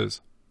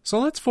services. So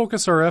let's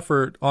focus our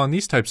effort on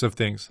these types of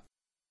things.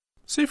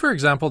 Say, for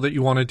example, that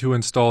you wanted to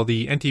install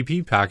the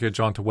NTP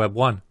package onto Web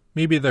 1.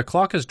 Maybe the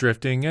clock is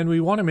drifting and we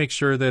want to make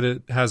sure that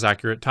it has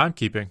accurate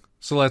timekeeping.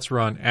 So let's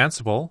run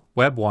Ansible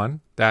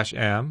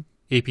web1-am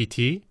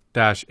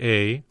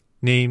apt-a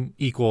name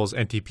equals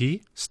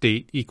NTP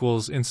state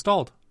equals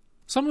installed.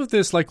 Some of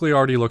this likely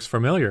already looks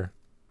familiar.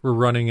 We're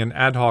running an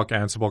ad hoc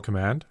Ansible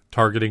command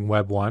targeting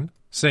Web 1,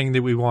 saying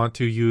that we want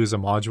to use a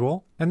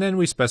module, and then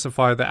we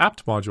specify the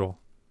apt module.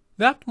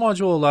 The apt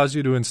module allows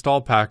you to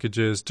install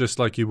packages just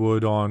like you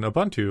would on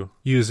Ubuntu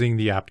using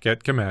the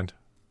apt-get command.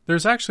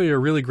 There's actually a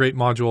really great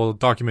module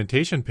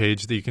documentation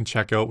page that you can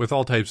check out with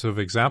all types of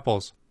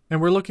examples. And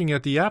we're looking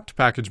at the apt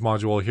package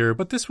module here,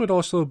 but this would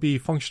also be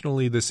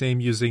functionally the same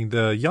using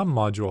the yum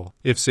module,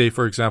 if say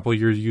for example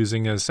you're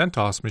using a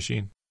CentOS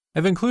machine.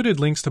 I've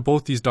included links to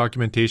both these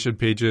documentation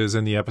pages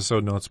in the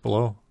episode notes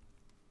below.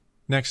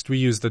 Next we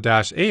use the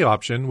 -a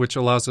option, which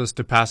allows us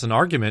to pass an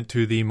argument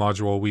to the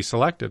module we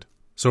selected.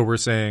 So we're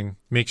saying,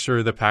 make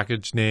sure the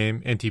package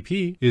name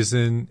NTP is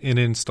in an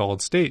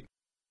installed state.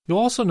 You'll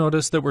also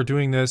notice that we're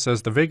doing this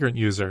as the Vagrant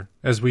user,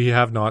 as we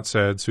have not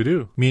said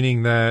sudo,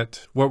 meaning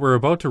that what we're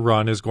about to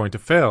run is going to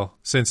fail,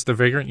 since the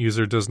Vagrant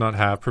user does not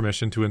have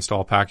permission to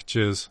install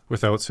packages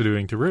without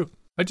sudoing to root.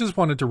 I just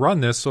wanted to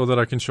run this so that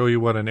I can show you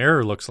what an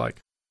error looks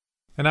like.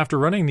 And after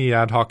running the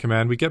ad hoc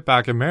command, we get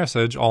back a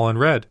message all in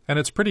red, and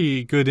it's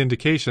pretty good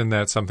indication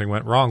that something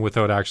went wrong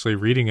without actually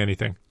reading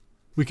anything.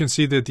 We can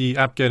see that the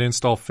apt-get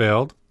install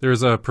failed,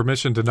 there's a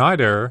permission denied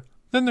error,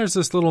 then there's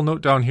this little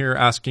note down here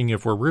asking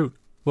if we're root.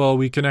 Well,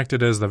 we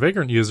connected as the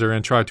Vagrant user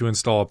and tried to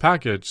install a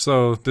package,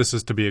 so this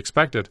is to be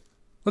expected.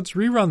 Let's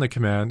rerun the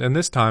command and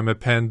this time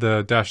append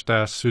the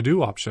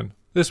 --sudo option.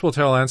 This will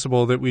tell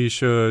Ansible that we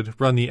should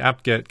run the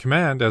apt-get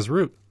command as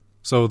root,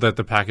 so that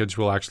the package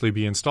will actually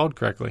be installed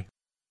correctly.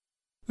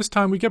 This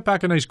time we get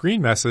back a nice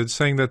green message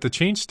saying that the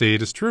change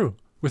state is true,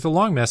 with a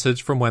long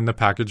message from when the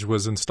package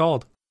was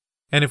installed.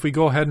 And if we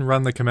go ahead and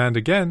run the command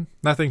again,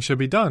 nothing should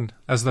be done,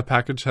 as the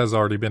package has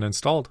already been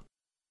installed.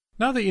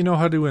 Now that you know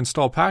how to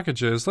install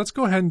packages, let's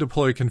go ahead and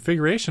deploy a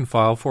configuration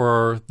file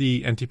for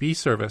the NTP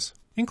service.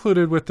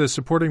 Included with the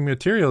supporting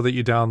material that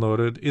you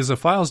downloaded is a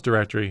files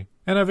directory,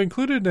 and I've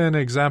included an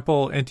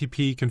example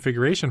NTP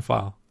configuration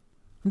file.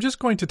 I'm just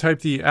going to type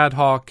the ad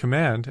hoc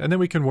command, and then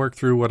we can work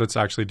through what it's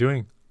actually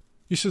doing.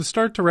 You should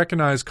start to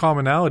recognize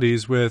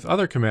commonalities with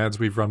other commands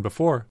we've run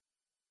before.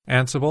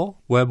 Ansible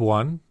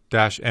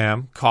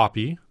web1-am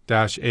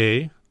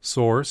copy-a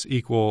source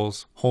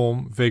equals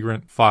home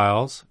vagrant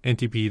files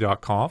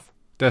ntp.conf,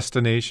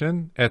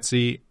 destination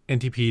etc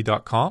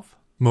ntp.conf,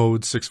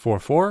 mode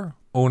 644,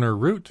 owner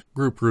root,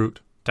 group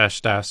root,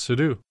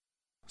 --sudo.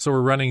 So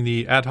we're running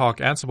the ad hoc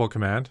Ansible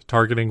command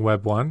targeting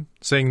web 1,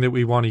 saying that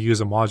we want to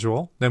use a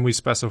module, then we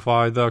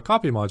specify the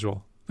copy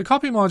module. The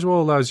copy module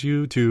allows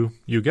you to,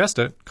 you guessed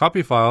it,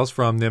 copy files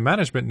from the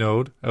management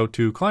node out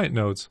to client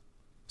nodes.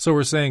 So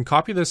we're saying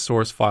copy this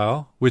source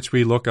file, which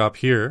we look up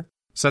here,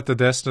 set the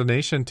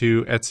destination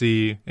to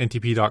etc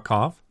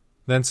ntp.conf,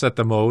 then set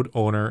the mode,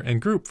 owner,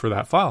 and group for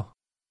that file.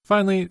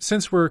 Finally,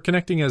 since we're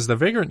connecting as the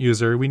Vagrant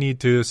user, we need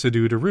to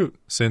sudo to root,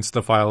 since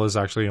the file is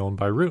actually owned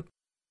by root.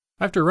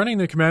 After running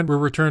the command, we're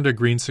returned a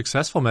green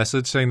successful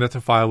message saying that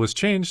the file was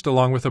changed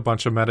along with a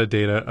bunch of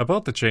metadata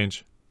about the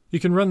change. You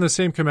can run the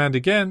same command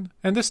again,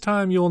 and this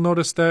time you'll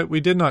notice that we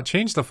did not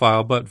change the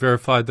file but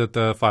verified that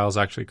the file is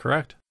actually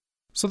correct.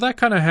 So that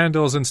kind of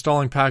handles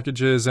installing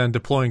packages and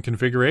deploying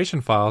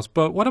configuration files,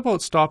 but what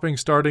about stopping,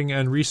 starting,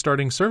 and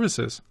restarting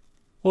services?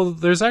 Well,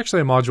 there's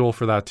actually a module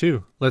for that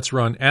too. Let's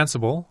run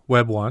Ansible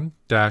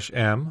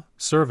web1-m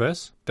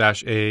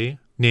service-a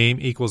name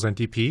equals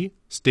NTP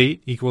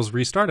state equals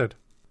restarted.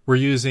 We're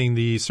using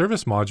the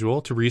service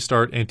module to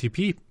restart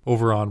NTP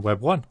over on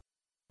Web1.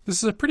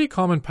 This is a pretty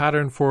common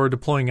pattern for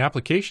deploying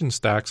application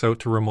stacks out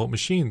to remote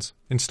machines.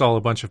 Install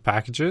a bunch of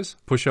packages,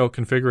 push out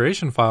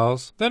configuration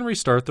files, then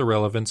restart the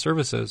relevant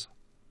services.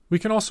 We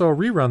can also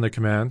rerun the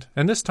command,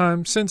 and this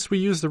time, since we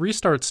use the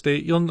restart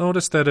state, you'll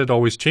notice that it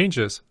always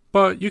changes,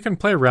 but you can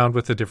play around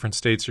with the different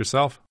states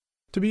yourself.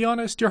 To be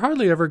honest, you're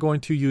hardly ever going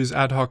to use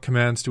ad hoc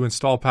commands to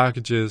install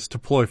packages,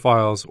 deploy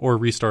files, or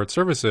restart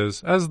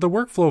services, as the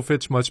workflow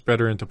fits much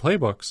better into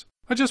playbooks.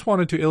 I just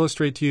wanted to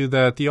illustrate to you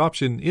that the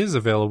option is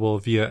available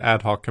via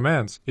ad hoc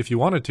commands, if you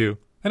wanted to,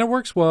 and it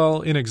works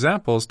well in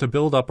examples to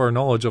build up our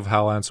knowledge of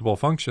how Ansible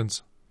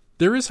functions.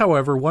 There is,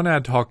 however, one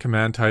ad hoc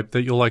command type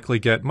that you'll likely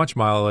get much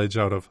mileage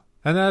out of,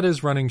 and that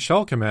is running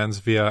shell commands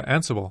via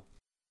Ansible.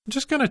 I'm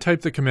just going to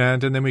type the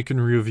command and then we can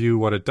review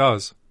what it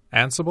does.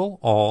 Ansible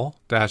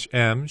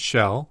all-m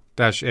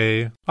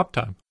shell-a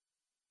uptime.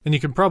 And you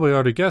can probably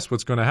already guess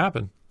what's going to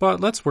happen, but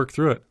let's work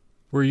through it.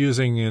 We're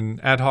using an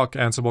ad hoc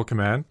Ansible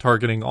command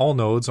targeting all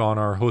nodes on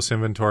our host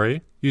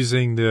inventory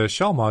using the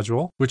shell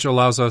module, which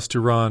allows us to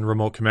run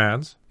remote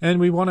commands, and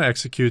we want to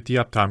execute the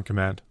uptime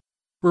command.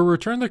 We'll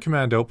return the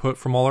command output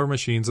from all our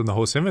machines in the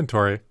host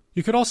inventory.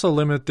 You could also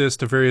limit this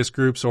to various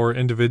groups or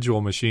individual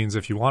machines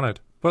if you wanted.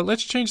 But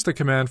let's change the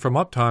command from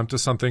uptime to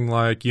something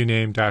like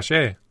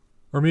uname-a.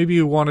 Or maybe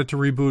you wanted to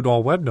reboot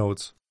all web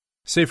nodes.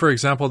 Say for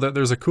example that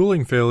there's a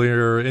cooling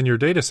failure in your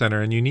data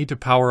center and you need to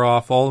power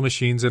off all the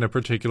machines in a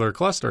particular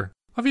cluster.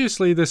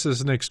 Obviously this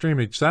is an extreme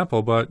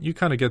example, but you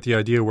kind of get the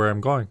idea where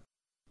I'm going.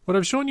 What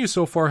I've shown you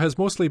so far has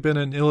mostly been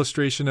an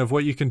illustration of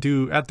what you can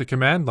do at the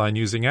command line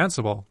using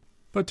Ansible.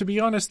 But to be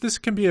honest, this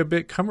can be a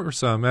bit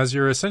cumbersome as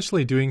you're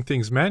essentially doing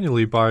things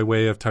manually by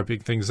way of typing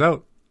things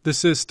out.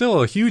 This is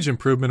still a huge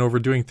improvement over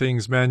doing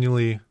things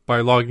manually by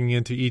logging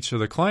into each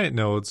of the client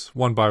nodes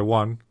one by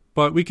one,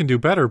 but we can do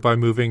better by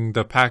moving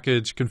the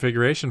package,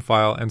 configuration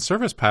file, and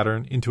service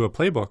pattern into a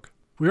playbook.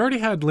 We already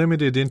had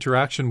limited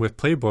interaction with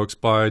playbooks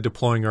by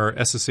deploying our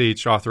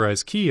SSH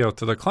authorized key out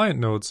to the client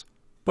nodes,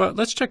 but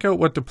let's check out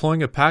what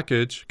deploying a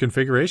package,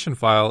 configuration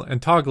file,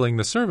 and toggling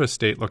the service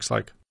state looks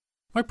like.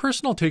 My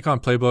personal take on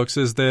playbooks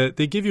is that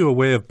they give you a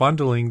way of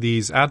bundling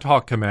these ad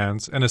hoc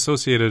commands and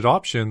associated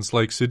options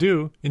like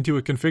sudo into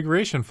a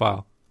configuration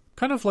file.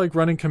 Kind of like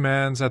running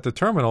commands at the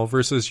terminal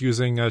versus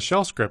using a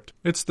shell script.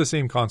 It's the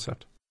same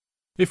concept.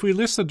 If we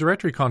list the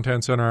directory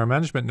contents on our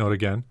management node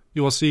again,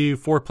 you will see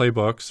 4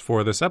 playbooks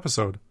for this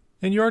episode.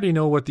 And you already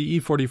know what the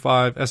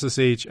E45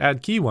 SSH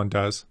add key one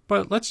does,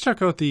 but let's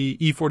check out the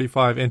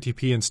E45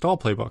 NTP install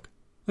playbook.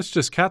 Let's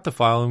just cat the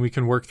file and we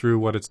can work through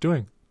what it's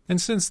doing. And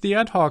since the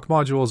ad hoc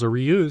modules are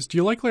reused,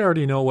 you likely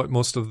already know what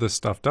most of this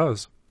stuff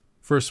does.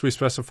 First, we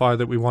specify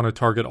that we want to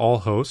target all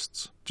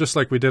hosts, just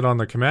like we did on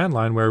the command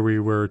line where we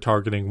were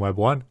targeting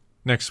Web1.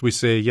 Next, we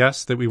say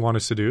yes that we want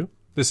to sudo.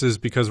 This is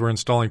because we're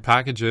installing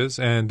packages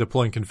and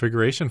deploying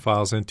configuration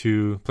files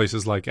into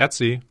places like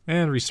Etsy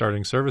and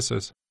restarting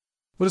services.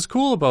 What is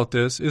cool about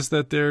this is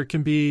that there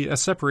can be a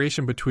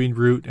separation between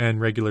root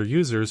and regular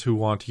users who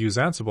want to use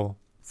Ansible.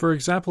 For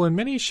example, in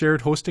many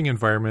shared hosting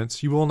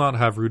environments, you will not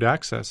have root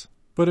access.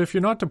 But if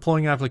you're not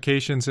deploying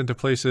applications into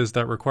places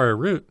that require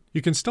root,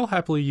 you can still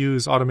happily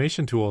use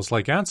automation tools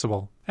like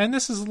Ansible. And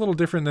this is a little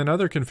different than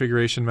other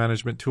configuration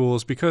management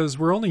tools because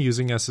we're only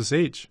using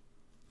SSH.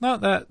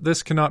 Not that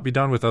this cannot be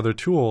done with other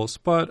tools,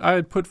 but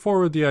I'd put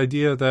forward the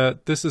idea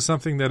that this is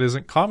something that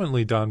isn't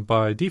commonly done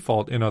by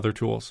default in other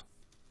tools.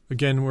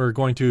 Again, we're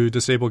going to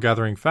disable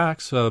gathering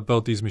facts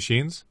about these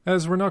machines,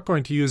 as we're not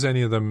going to use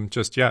any of them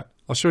just yet.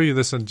 I'll show you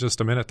this in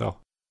just a minute though.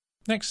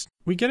 Next,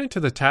 we get into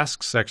the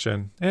tasks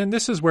section, and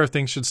this is where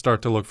things should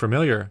start to look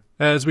familiar,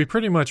 as we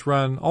pretty much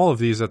run all of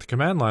these at the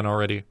command line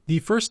already. The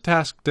first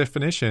task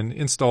definition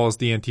installs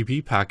the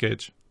NTP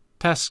package.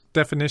 Task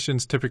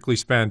definitions typically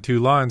span 2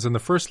 lines, and the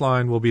first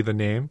line will be the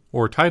name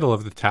or title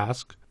of the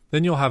task.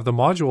 Then you'll have the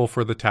module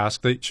for the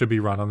task that should be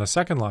run on the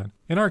second line.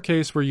 In our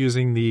case, we're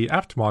using the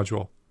apt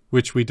module,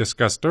 which we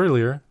discussed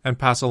earlier, and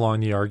pass along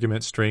the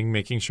argument string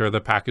making sure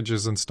the package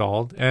is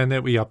installed and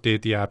that we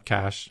update the app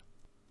cache.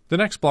 The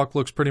next block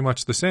looks pretty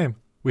much the same.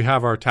 We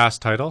have our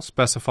task title,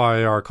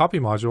 specify our copy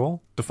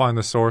module, define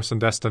the source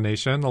and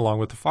destination along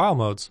with the file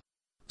modes.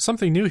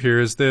 Something new here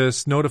is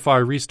this notify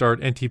restart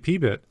NTP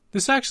bit.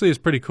 This actually is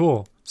pretty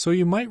cool. So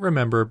you might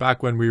remember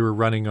back when we were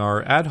running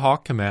our ad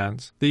hoc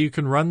commands that you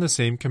can run the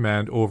same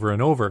command over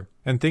and over,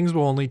 and things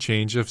will only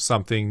change if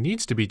something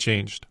needs to be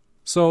changed.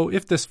 So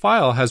if this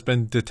file has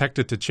been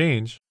detected to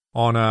change,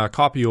 On a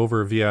copy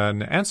over via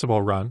an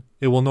Ansible run,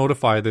 it will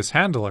notify this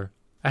handler.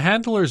 A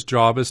handler's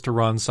job is to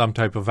run some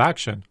type of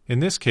action.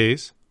 In this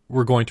case,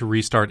 we're going to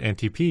restart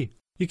NTP.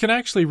 You can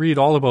actually read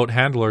all about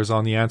handlers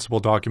on the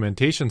Ansible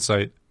documentation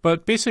site,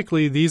 but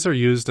basically these are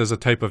used as a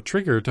type of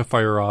trigger to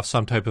fire off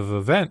some type of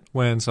event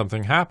when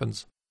something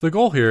happens. The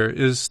goal here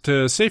is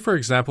to say, for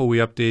example, we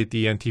update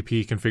the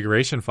NTP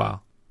configuration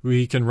file.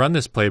 We can run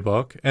this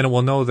playbook and it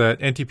will know that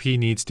NTP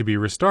needs to be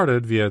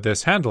restarted via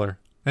this handler,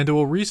 and it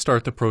will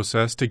restart the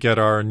process to get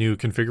our new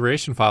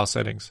configuration file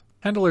settings.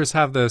 Handlers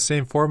have the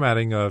same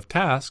formatting of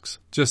tasks,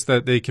 just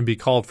that they can be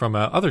called from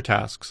other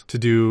tasks to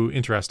do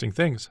interesting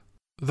things.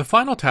 The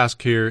final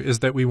task here is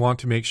that we want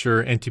to make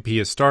sure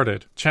NTP is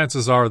started.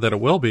 Chances are that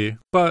it will be,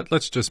 but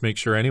let's just make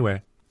sure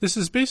anyway. This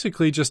is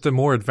basically just a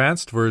more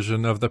advanced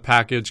version of the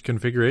package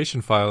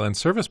configuration file and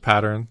service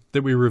pattern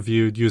that we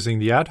reviewed using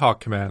the ad hoc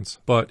commands,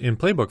 but in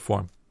playbook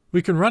form.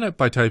 We can run it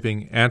by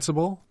typing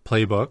Ansible,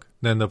 playbook,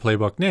 then the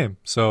playbook name,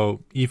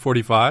 so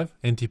E45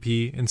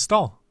 NTP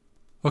install.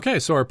 Okay,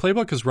 so our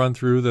playbook is run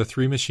through the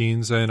 3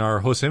 machines in our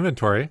host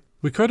inventory.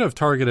 We could have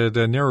targeted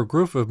a narrow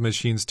group of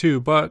machines too,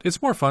 but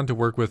it's more fun to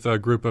work with a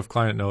group of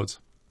client nodes.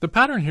 The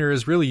pattern here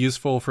is really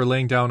useful for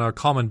laying down a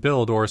common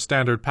build or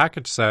standard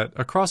package set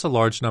across a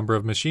large number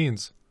of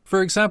machines.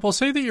 For example,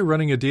 say that you're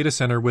running a data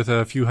center with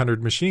a few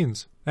hundred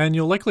machines, and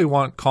you'll likely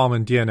want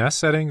common DNS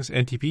settings,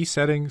 NTP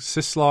settings,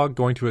 syslog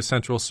going to a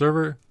central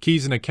server,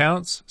 keys and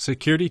accounts,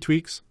 security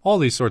tweaks, all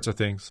these sorts of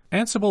things.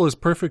 Ansible is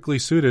perfectly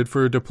suited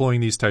for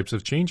deploying these types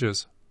of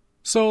changes.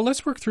 So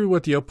let's work through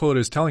what the output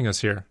is telling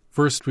us here.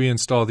 First, we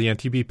install the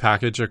NTP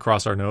package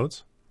across our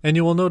nodes. And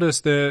you will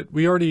notice that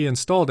we already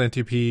installed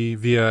NTP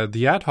via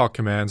the ad hoc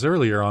commands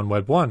earlier on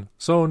Web 1,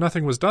 so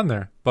nothing was done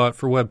there. But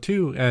for Web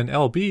 2 and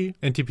LB,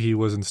 NTP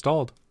was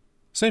installed.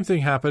 Same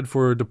thing happened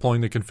for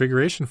deploying the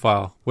configuration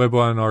file. Web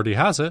 1 already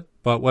has it,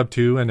 but Web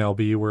 2 and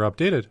LB were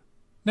updated.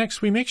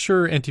 Next, we make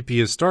sure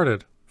NTP is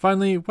started.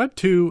 Finally, Web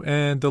 2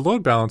 and the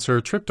load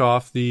balancer tripped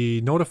off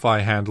the notify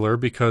handler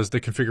because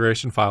the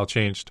configuration file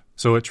changed,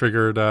 so it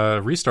triggered a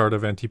restart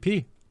of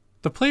NTP.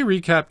 The play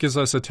recap gives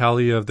us a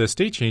tally of the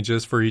state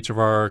changes for each of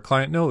our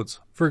client nodes.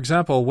 For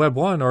example, Web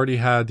 1 already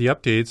had the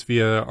updates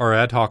via our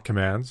ad hoc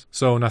commands,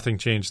 so nothing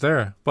changed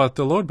there, but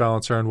the load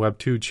balancer on Web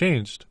 2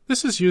 changed.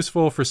 This is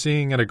useful for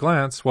seeing at a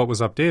glance what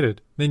was updated.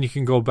 Then you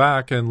can go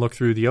back and look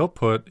through the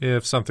output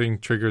if something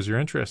triggers your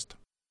interest.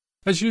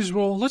 As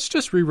usual, let's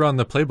just rerun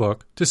the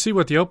playbook to see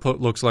what the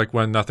output looks like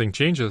when nothing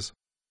changes.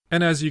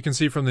 And as you can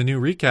see from the new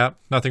recap,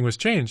 nothing was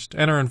changed,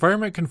 and our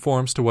environment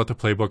conforms to what the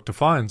playbook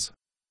defines.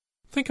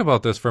 Think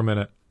about this for a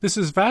minute. This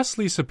is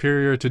vastly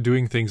superior to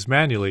doing things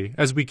manually,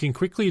 as we can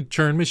quickly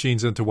churn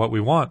machines into what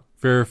we want,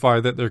 verify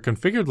that they're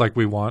configured like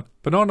we want,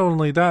 but not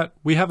only that,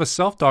 we have a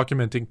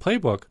self-documenting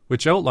playbook,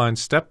 which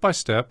outlines step by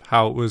step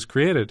how it was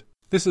created.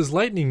 This is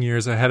lightning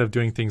years ahead of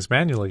doing things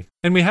manually.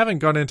 And we haven't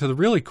got into the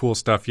really cool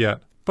stuff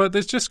yet, but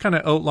this just kind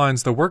of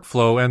outlines the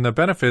workflow and the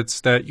benefits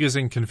that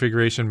using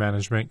configuration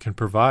management can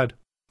provide.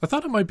 I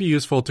thought it might be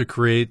useful to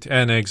create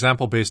an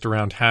example based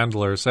around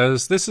handlers,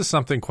 as this is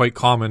something quite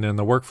common in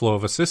the workflow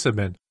of a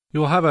sysadmin.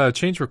 You will have a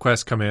change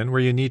request come in where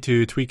you need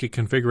to tweak a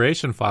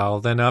configuration file,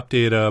 then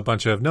update a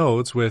bunch of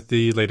nodes with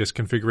the latest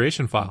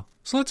configuration file.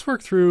 So let's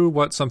work through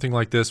what something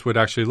like this would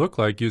actually look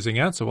like using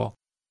Ansible.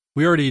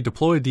 We already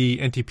deployed the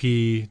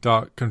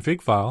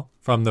ntp.config file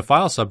from the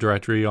file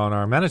subdirectory on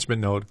our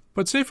management node,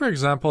 but say for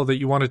example that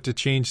you wanted to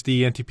change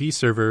the NTP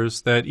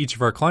servers that each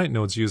of our client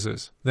nodes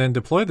uses, then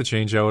deploy the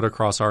change out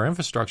across our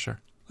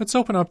infrastructure. Let's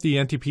open up the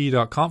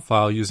ntp.conf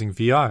file using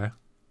vi.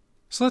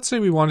 So let's say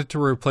we wanted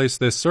to replace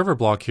this server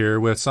block here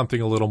with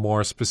something a little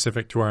more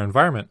specific to our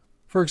environment.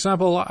 For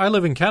example, I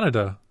live in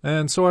Canada,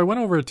 and so I went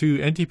over to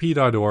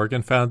ntp.org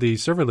and found the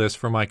server list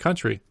for my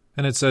country.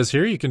 And it says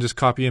here you can just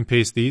copy and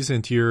paste these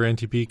into your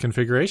NTP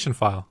configuration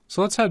file.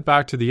 So let's head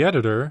back to the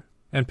editor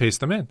and paste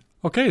them in.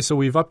 Okay, so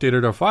we've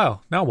updated our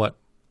file. Now what?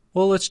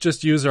 Well, let's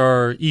just use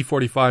our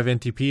E45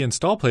 NTP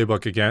install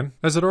playbook again,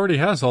 as it already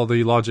has all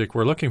the logic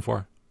we're looking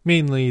for.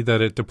 Mainly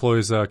that it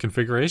deploys a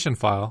configuration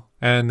file,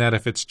 and that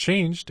if it's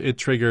changed, it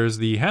triggers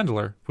the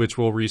handler, which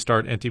will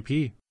restart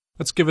NTP.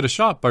 Let's give it a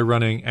shot by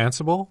running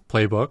Ansible,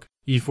 playbook,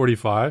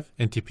 E45,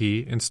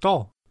 NTP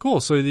install. Cool,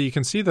 so that you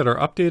can see that our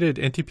updated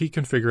NTP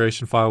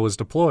configuration file was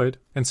deployed,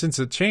 and since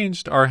it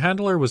changed, our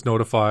handler was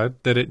notified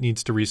that it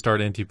needs to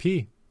restart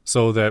NTP,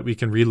 so that we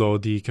can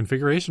reload the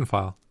configuration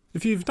file.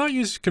 If you've not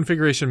used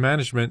configuration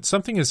management,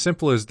 something as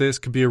simple as this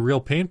could be a real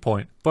pain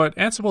point, but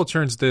Ansible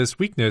turns this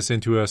weakness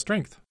into a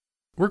strength.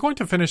 We're going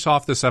to finish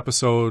off this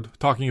episode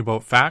talking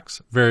about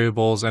facts,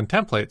 variables, and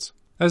templates.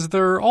 As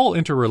they're all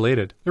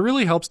interrelated, it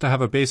really helps to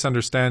have a base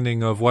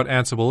understanding of what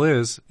Ansible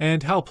is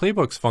and how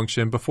playbooks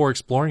function before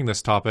exploring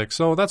this topic,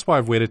 so that's why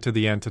I've waited to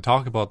the end to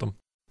talk about them.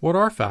 What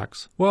are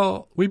facts?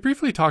 Well, we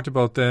briefly talked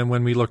about them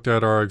when we looked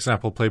at our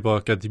example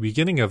playbook at the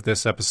beginning of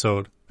this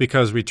episode,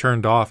 because we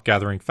turned off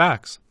gathering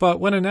facts. But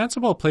when an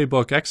Ansible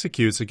playbook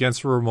executes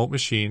against a remote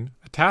machine,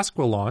 a task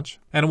will launch,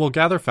 and it will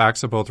gather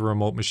facts about the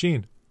remote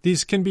machine.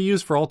 These can be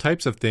used for all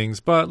types of things,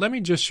 but let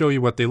me just show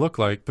you what they look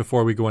like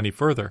before we go any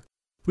further.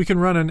 We can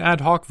run an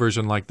ad hoc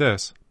version like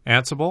this,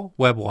 Ansible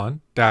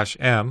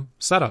web1-m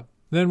setup.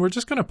 Then we're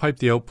just going to pipe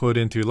the output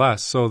into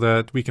less so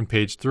that we can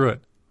page through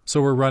it.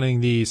 So we're running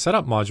the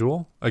setup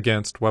module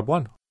against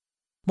web1.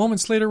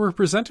 Moments later, we're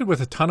presented with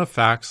a ton of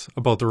facts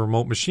about the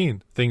remote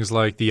machine. Things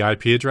like the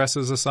IP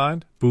addresses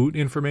assigned, boot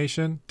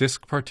information,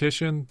 disk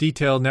partition,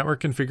 detailed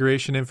network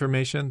configuration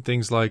information,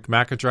 things like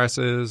MAC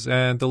addresses,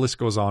 and the list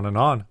goes on and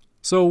on.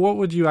 So what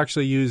would you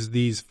actually use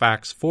these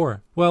facts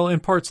for? Well,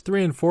 in parts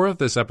 3 and 4 of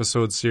this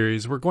episode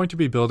series, we're going to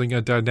be building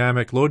a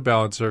dynamic load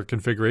balancer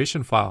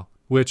configuration file,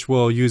 which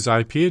will use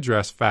IP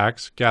address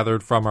facts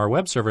gathered from our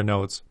web server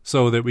nodes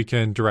so that we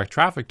can direct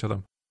traffic to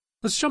them.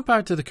 Let's jump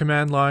back to the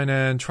command line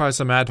and try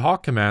some ad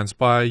hoc commands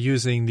by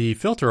using the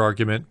filter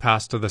argument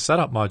passed to the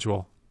setup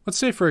module. Let's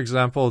say, for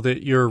example,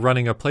 that you're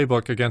running a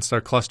playbook against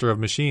a cluster of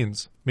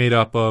machines made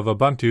up of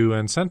Ubuntu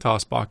and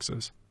CentOS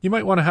boxes. You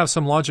might want to have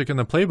some logic in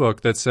the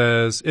playbook that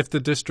says, if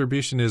the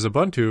distribution is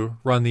Ubuntu,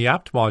 run the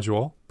apt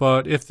module,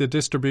 but if the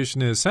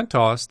distribution is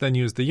CentOS, then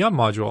use the yum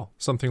module,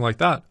 something like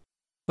that.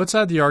 Let's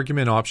add the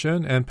argument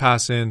option and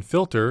pass in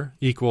filter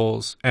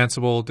equals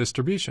Ansible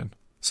distribution.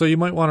 So you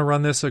might want to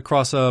run this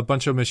across a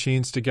bunch of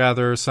machines to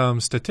gather some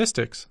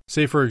statistics.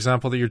 Say, for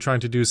example, that you're trying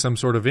to do some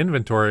sort of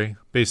inventory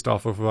based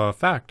off of a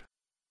fact.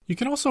 You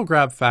can also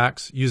grab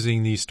facts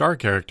using the star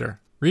character.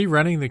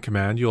 Rerunning the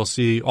command, you'll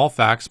see all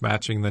facts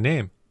matching the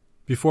name.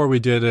 Before we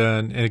did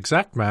an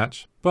exact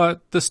match,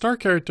 but the star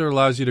character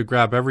allows you to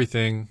grab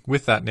everything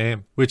with that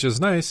name, which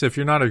is nice if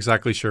you're not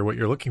exactly sure what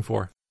you're looking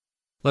for.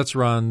 Let's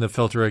run the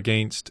filter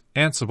against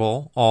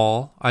Ansible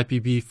all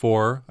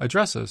IPv4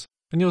 addresses,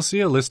 and you'll see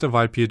a list of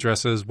IP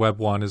addresses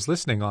Web1 is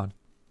listening on.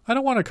 I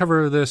don't want to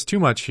cover this too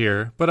much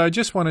here, but I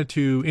just wanted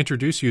to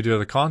introduce you to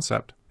the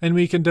concept, and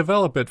we can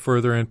develop it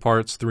further in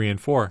parts 3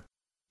 and 4.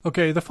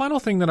 Okay, the final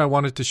thing that I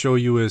wanted to show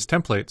you is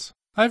templates.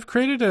 I've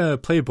created a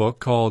playbook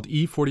called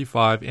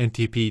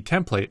E45NTP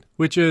template,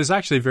 which is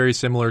actually very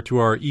similar to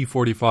our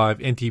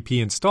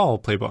E45NTP install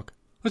playbook.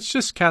 Let's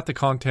just cat the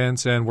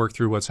contents and work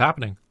through what's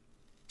happening.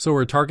 So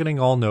we're targeting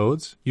all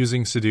nodes,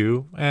 using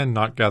sudo, and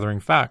not gathering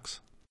facts.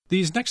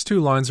 These next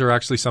two lines are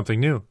actually something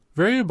new.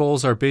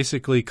 Variables are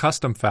basically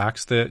custom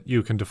facts that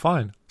you can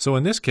define. So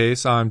in this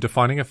case, I'm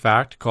defining a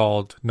fact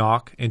called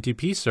knock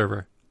NTP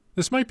server.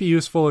 This might be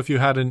useful if you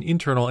had an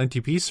internal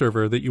NTP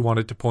server that you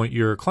wanted to point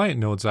your client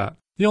nodes at.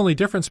 The only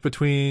difference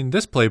between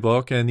this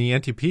playbook and the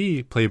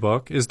NTP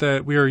playbook is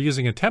that we are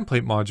using a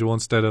template module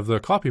instead of the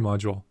copy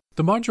module.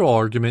 The module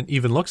argument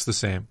even looks the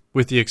same,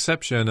 with the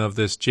exception of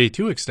this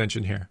J2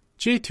 extension here.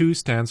 J2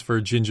 stands for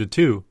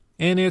Jinja2,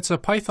 and it's a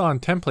Python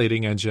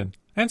templating engine.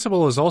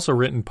 Ansible has also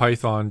written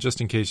Python,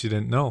 just in case you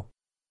didn't know.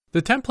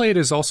 The template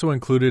is also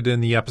included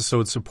in the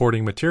episode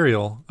supporting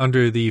material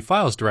under the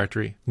files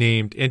directory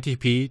named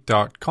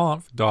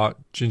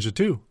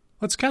ntp.conf.jinja2.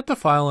 Let's cat the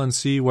file and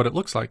see what it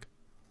looks like.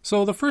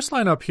 So the first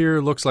line up here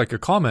looks like a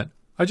comment.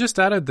 I just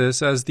added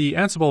this as the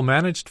Ansible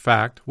managed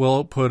fact will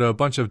output a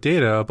bunch of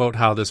data about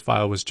how this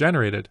file was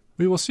generated.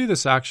 We will see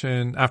this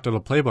action after the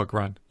playbook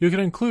run. You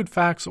can include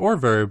facts or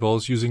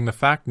variables using the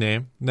fact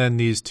name, then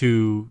these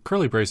two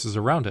curly braces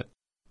around it.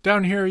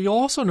 Down here, you'll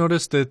also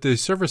notice that the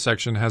server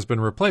section has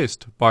been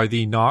replaced by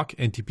the knock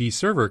NTP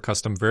server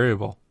custom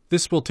variable.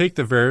 This will take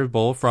the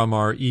variable from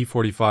our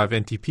E45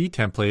 NTP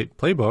template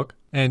playbook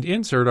and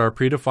insert our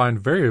predefined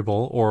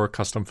variable or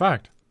custom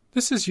fact.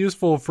 This is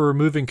useful for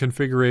moving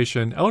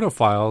configuration out of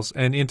files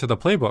and into the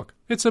playbook.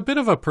 It's a bit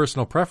of a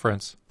personal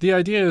preference. The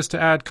idea is to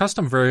add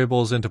custom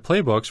variables into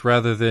playbooks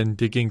rather than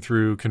digging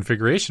through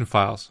configuration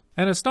files.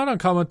 And it's not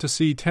uncommon to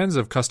see tens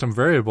of custom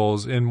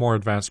variables in more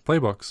advanced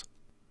playbooks.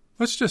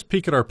 Let's just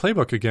peek at our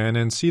playbook again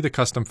and see the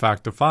custom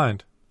fact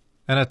defined.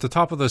 And at the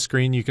top of the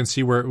screen, you can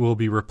see where it will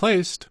be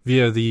replaced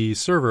via the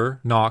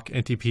server knock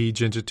NTP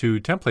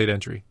Jinja2 template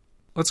entry.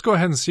 Let's go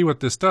ahead and see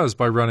what this does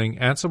by running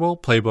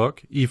Ansible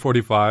playbook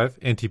E45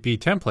 NTP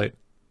template.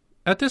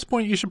 At this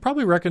point, you should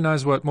probably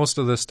recognize what most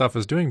of this stuff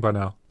is doing by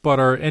now. But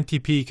our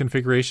NTP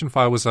configuration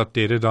file was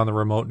updated on the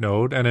remote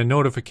node and a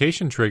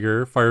notification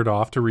trigger fired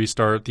off to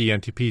restart the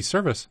NTP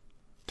service.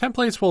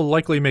 Templates will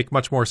likely make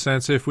much more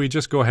sense if we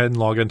just go ahead and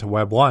log into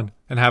Web1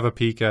 and have a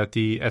peek at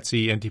the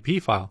etc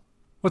NTP file.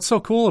 What's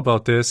so cool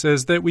about this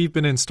is that we've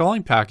been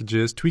installing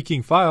packages,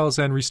 tweaking files,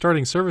 and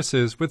restarting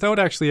services without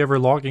actually ever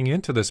logging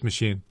into this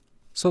machine.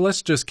 So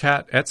let's just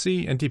cat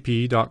etc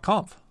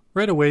ntp.conf.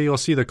 Right away you'll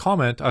see the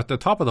comment at the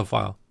top of the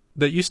file.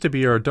 That used to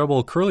be our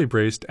double curly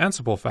braced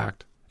Ansible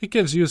fact. It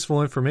gives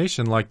useful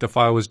information like the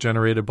file was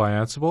generated by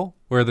Ansible,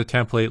 where the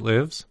template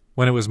lives,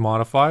 when it was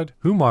modified,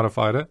 who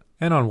modified it,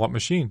 and on what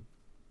machine.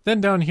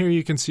 Then down here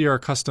you can see our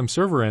custom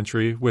server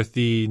entry with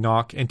the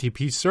knock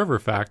NTP server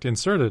fact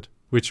inserted,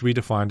 which we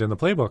defined in the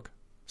playbook.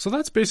 So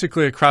that's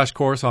basically a crash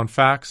course on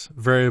facts,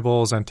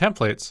 variables, and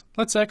templates.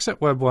 Let's exit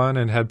Web1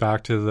 and head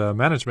back to the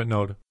management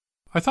node.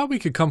 I thought we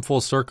could come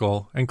full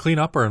circle and clean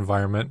up our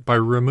environment by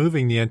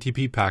removing the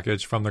NTP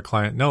package from the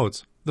client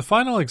nodes. The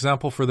final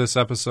example for this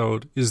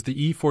episode is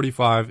the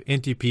E45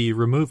 NTP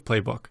remove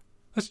playbook.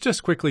 Let's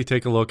just quickly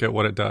take a look at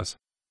what it does.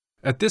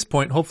 At this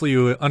point, hopefully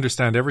you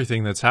understand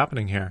everything that's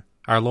happening here.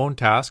 Our lone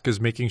task is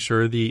making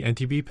sure the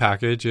NTP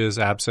package is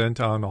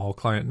absent on all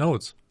client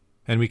nodes,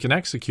 and we can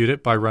execute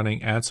it by running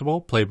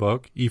Ansible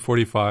playbook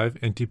e45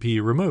 NTP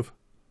remove.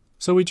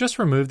 So we just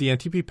remove the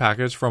NTP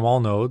package from all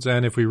nodes,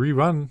 and if we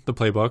rerun the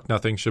playbook,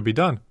 nothing should be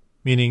done,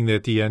 meaning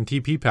that the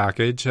NTP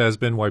package has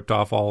been wiped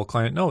off all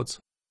client nodes.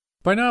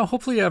 By now,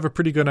 hopefully you have a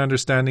pretty good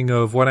understanding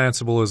of what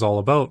Ansible is all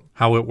about,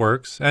 how it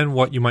works, and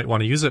what you might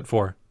want to use it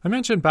for. I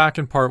mentioned back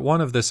in part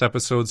 1 of this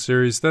episode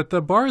series that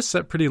the bar is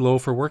set pretty low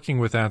for working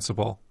with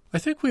Ansible. I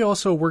think we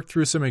also worked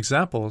through some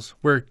examples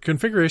where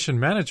configuration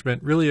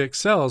management really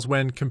excels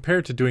when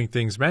compared to doing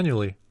things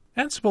manually.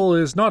 Ansible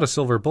is not a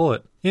silver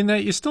bullet, in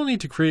that you still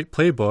need to create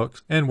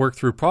playbooks and work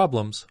through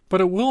problems,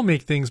 but it will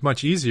make things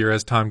much easier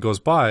as time goes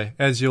by,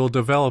 as you'll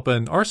develop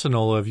an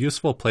arsenal of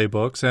useful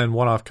playbooks and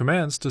one-off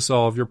commands to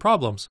solve your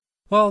problems.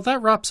 Well,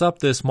 that wraps up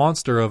this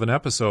monster of an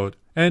episode,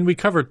 and we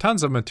covered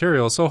tons of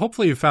material, so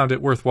hopefully you found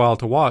it worthwhile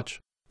to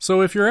watch.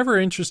 So if you're ever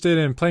interested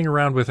in playing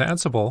around with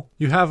Ansible,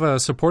 you have a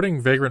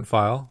supporting Vagrant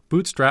file,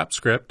 Bootstrap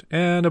script,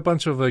 and a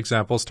bunch of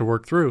examples to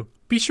work through.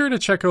 Be sure to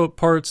check out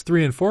parts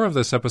 3 and 4 of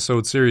this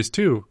episode series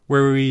 2,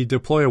 where we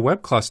deploy a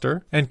web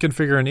cluster and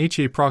configure an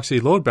HA proxy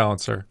load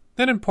balancer.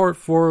 Then in part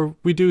 4,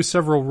 we do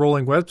several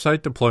rolling website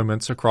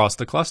deployments across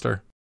the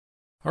cluster.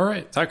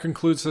 Alright, that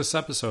concludes this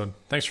episode.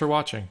 Thanks for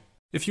watching.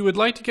 If you would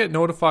like to get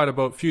notified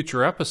about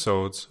future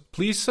episodes,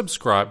 please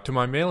subscribe to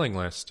my mailing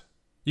list.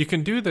 You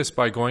can do this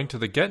by going to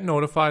the Get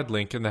Notified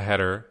link in the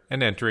header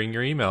and entering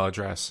your email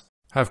address.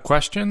 Have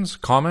questions,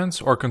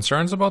 comments, or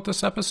concerns about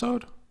this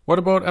episode? What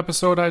about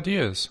episode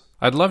ideas?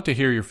 I'd love to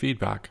hear your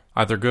feedback,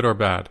 either good or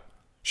bad.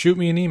 Shoot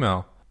me an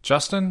email,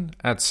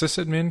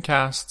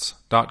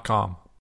 justin@sysadmincasts.com.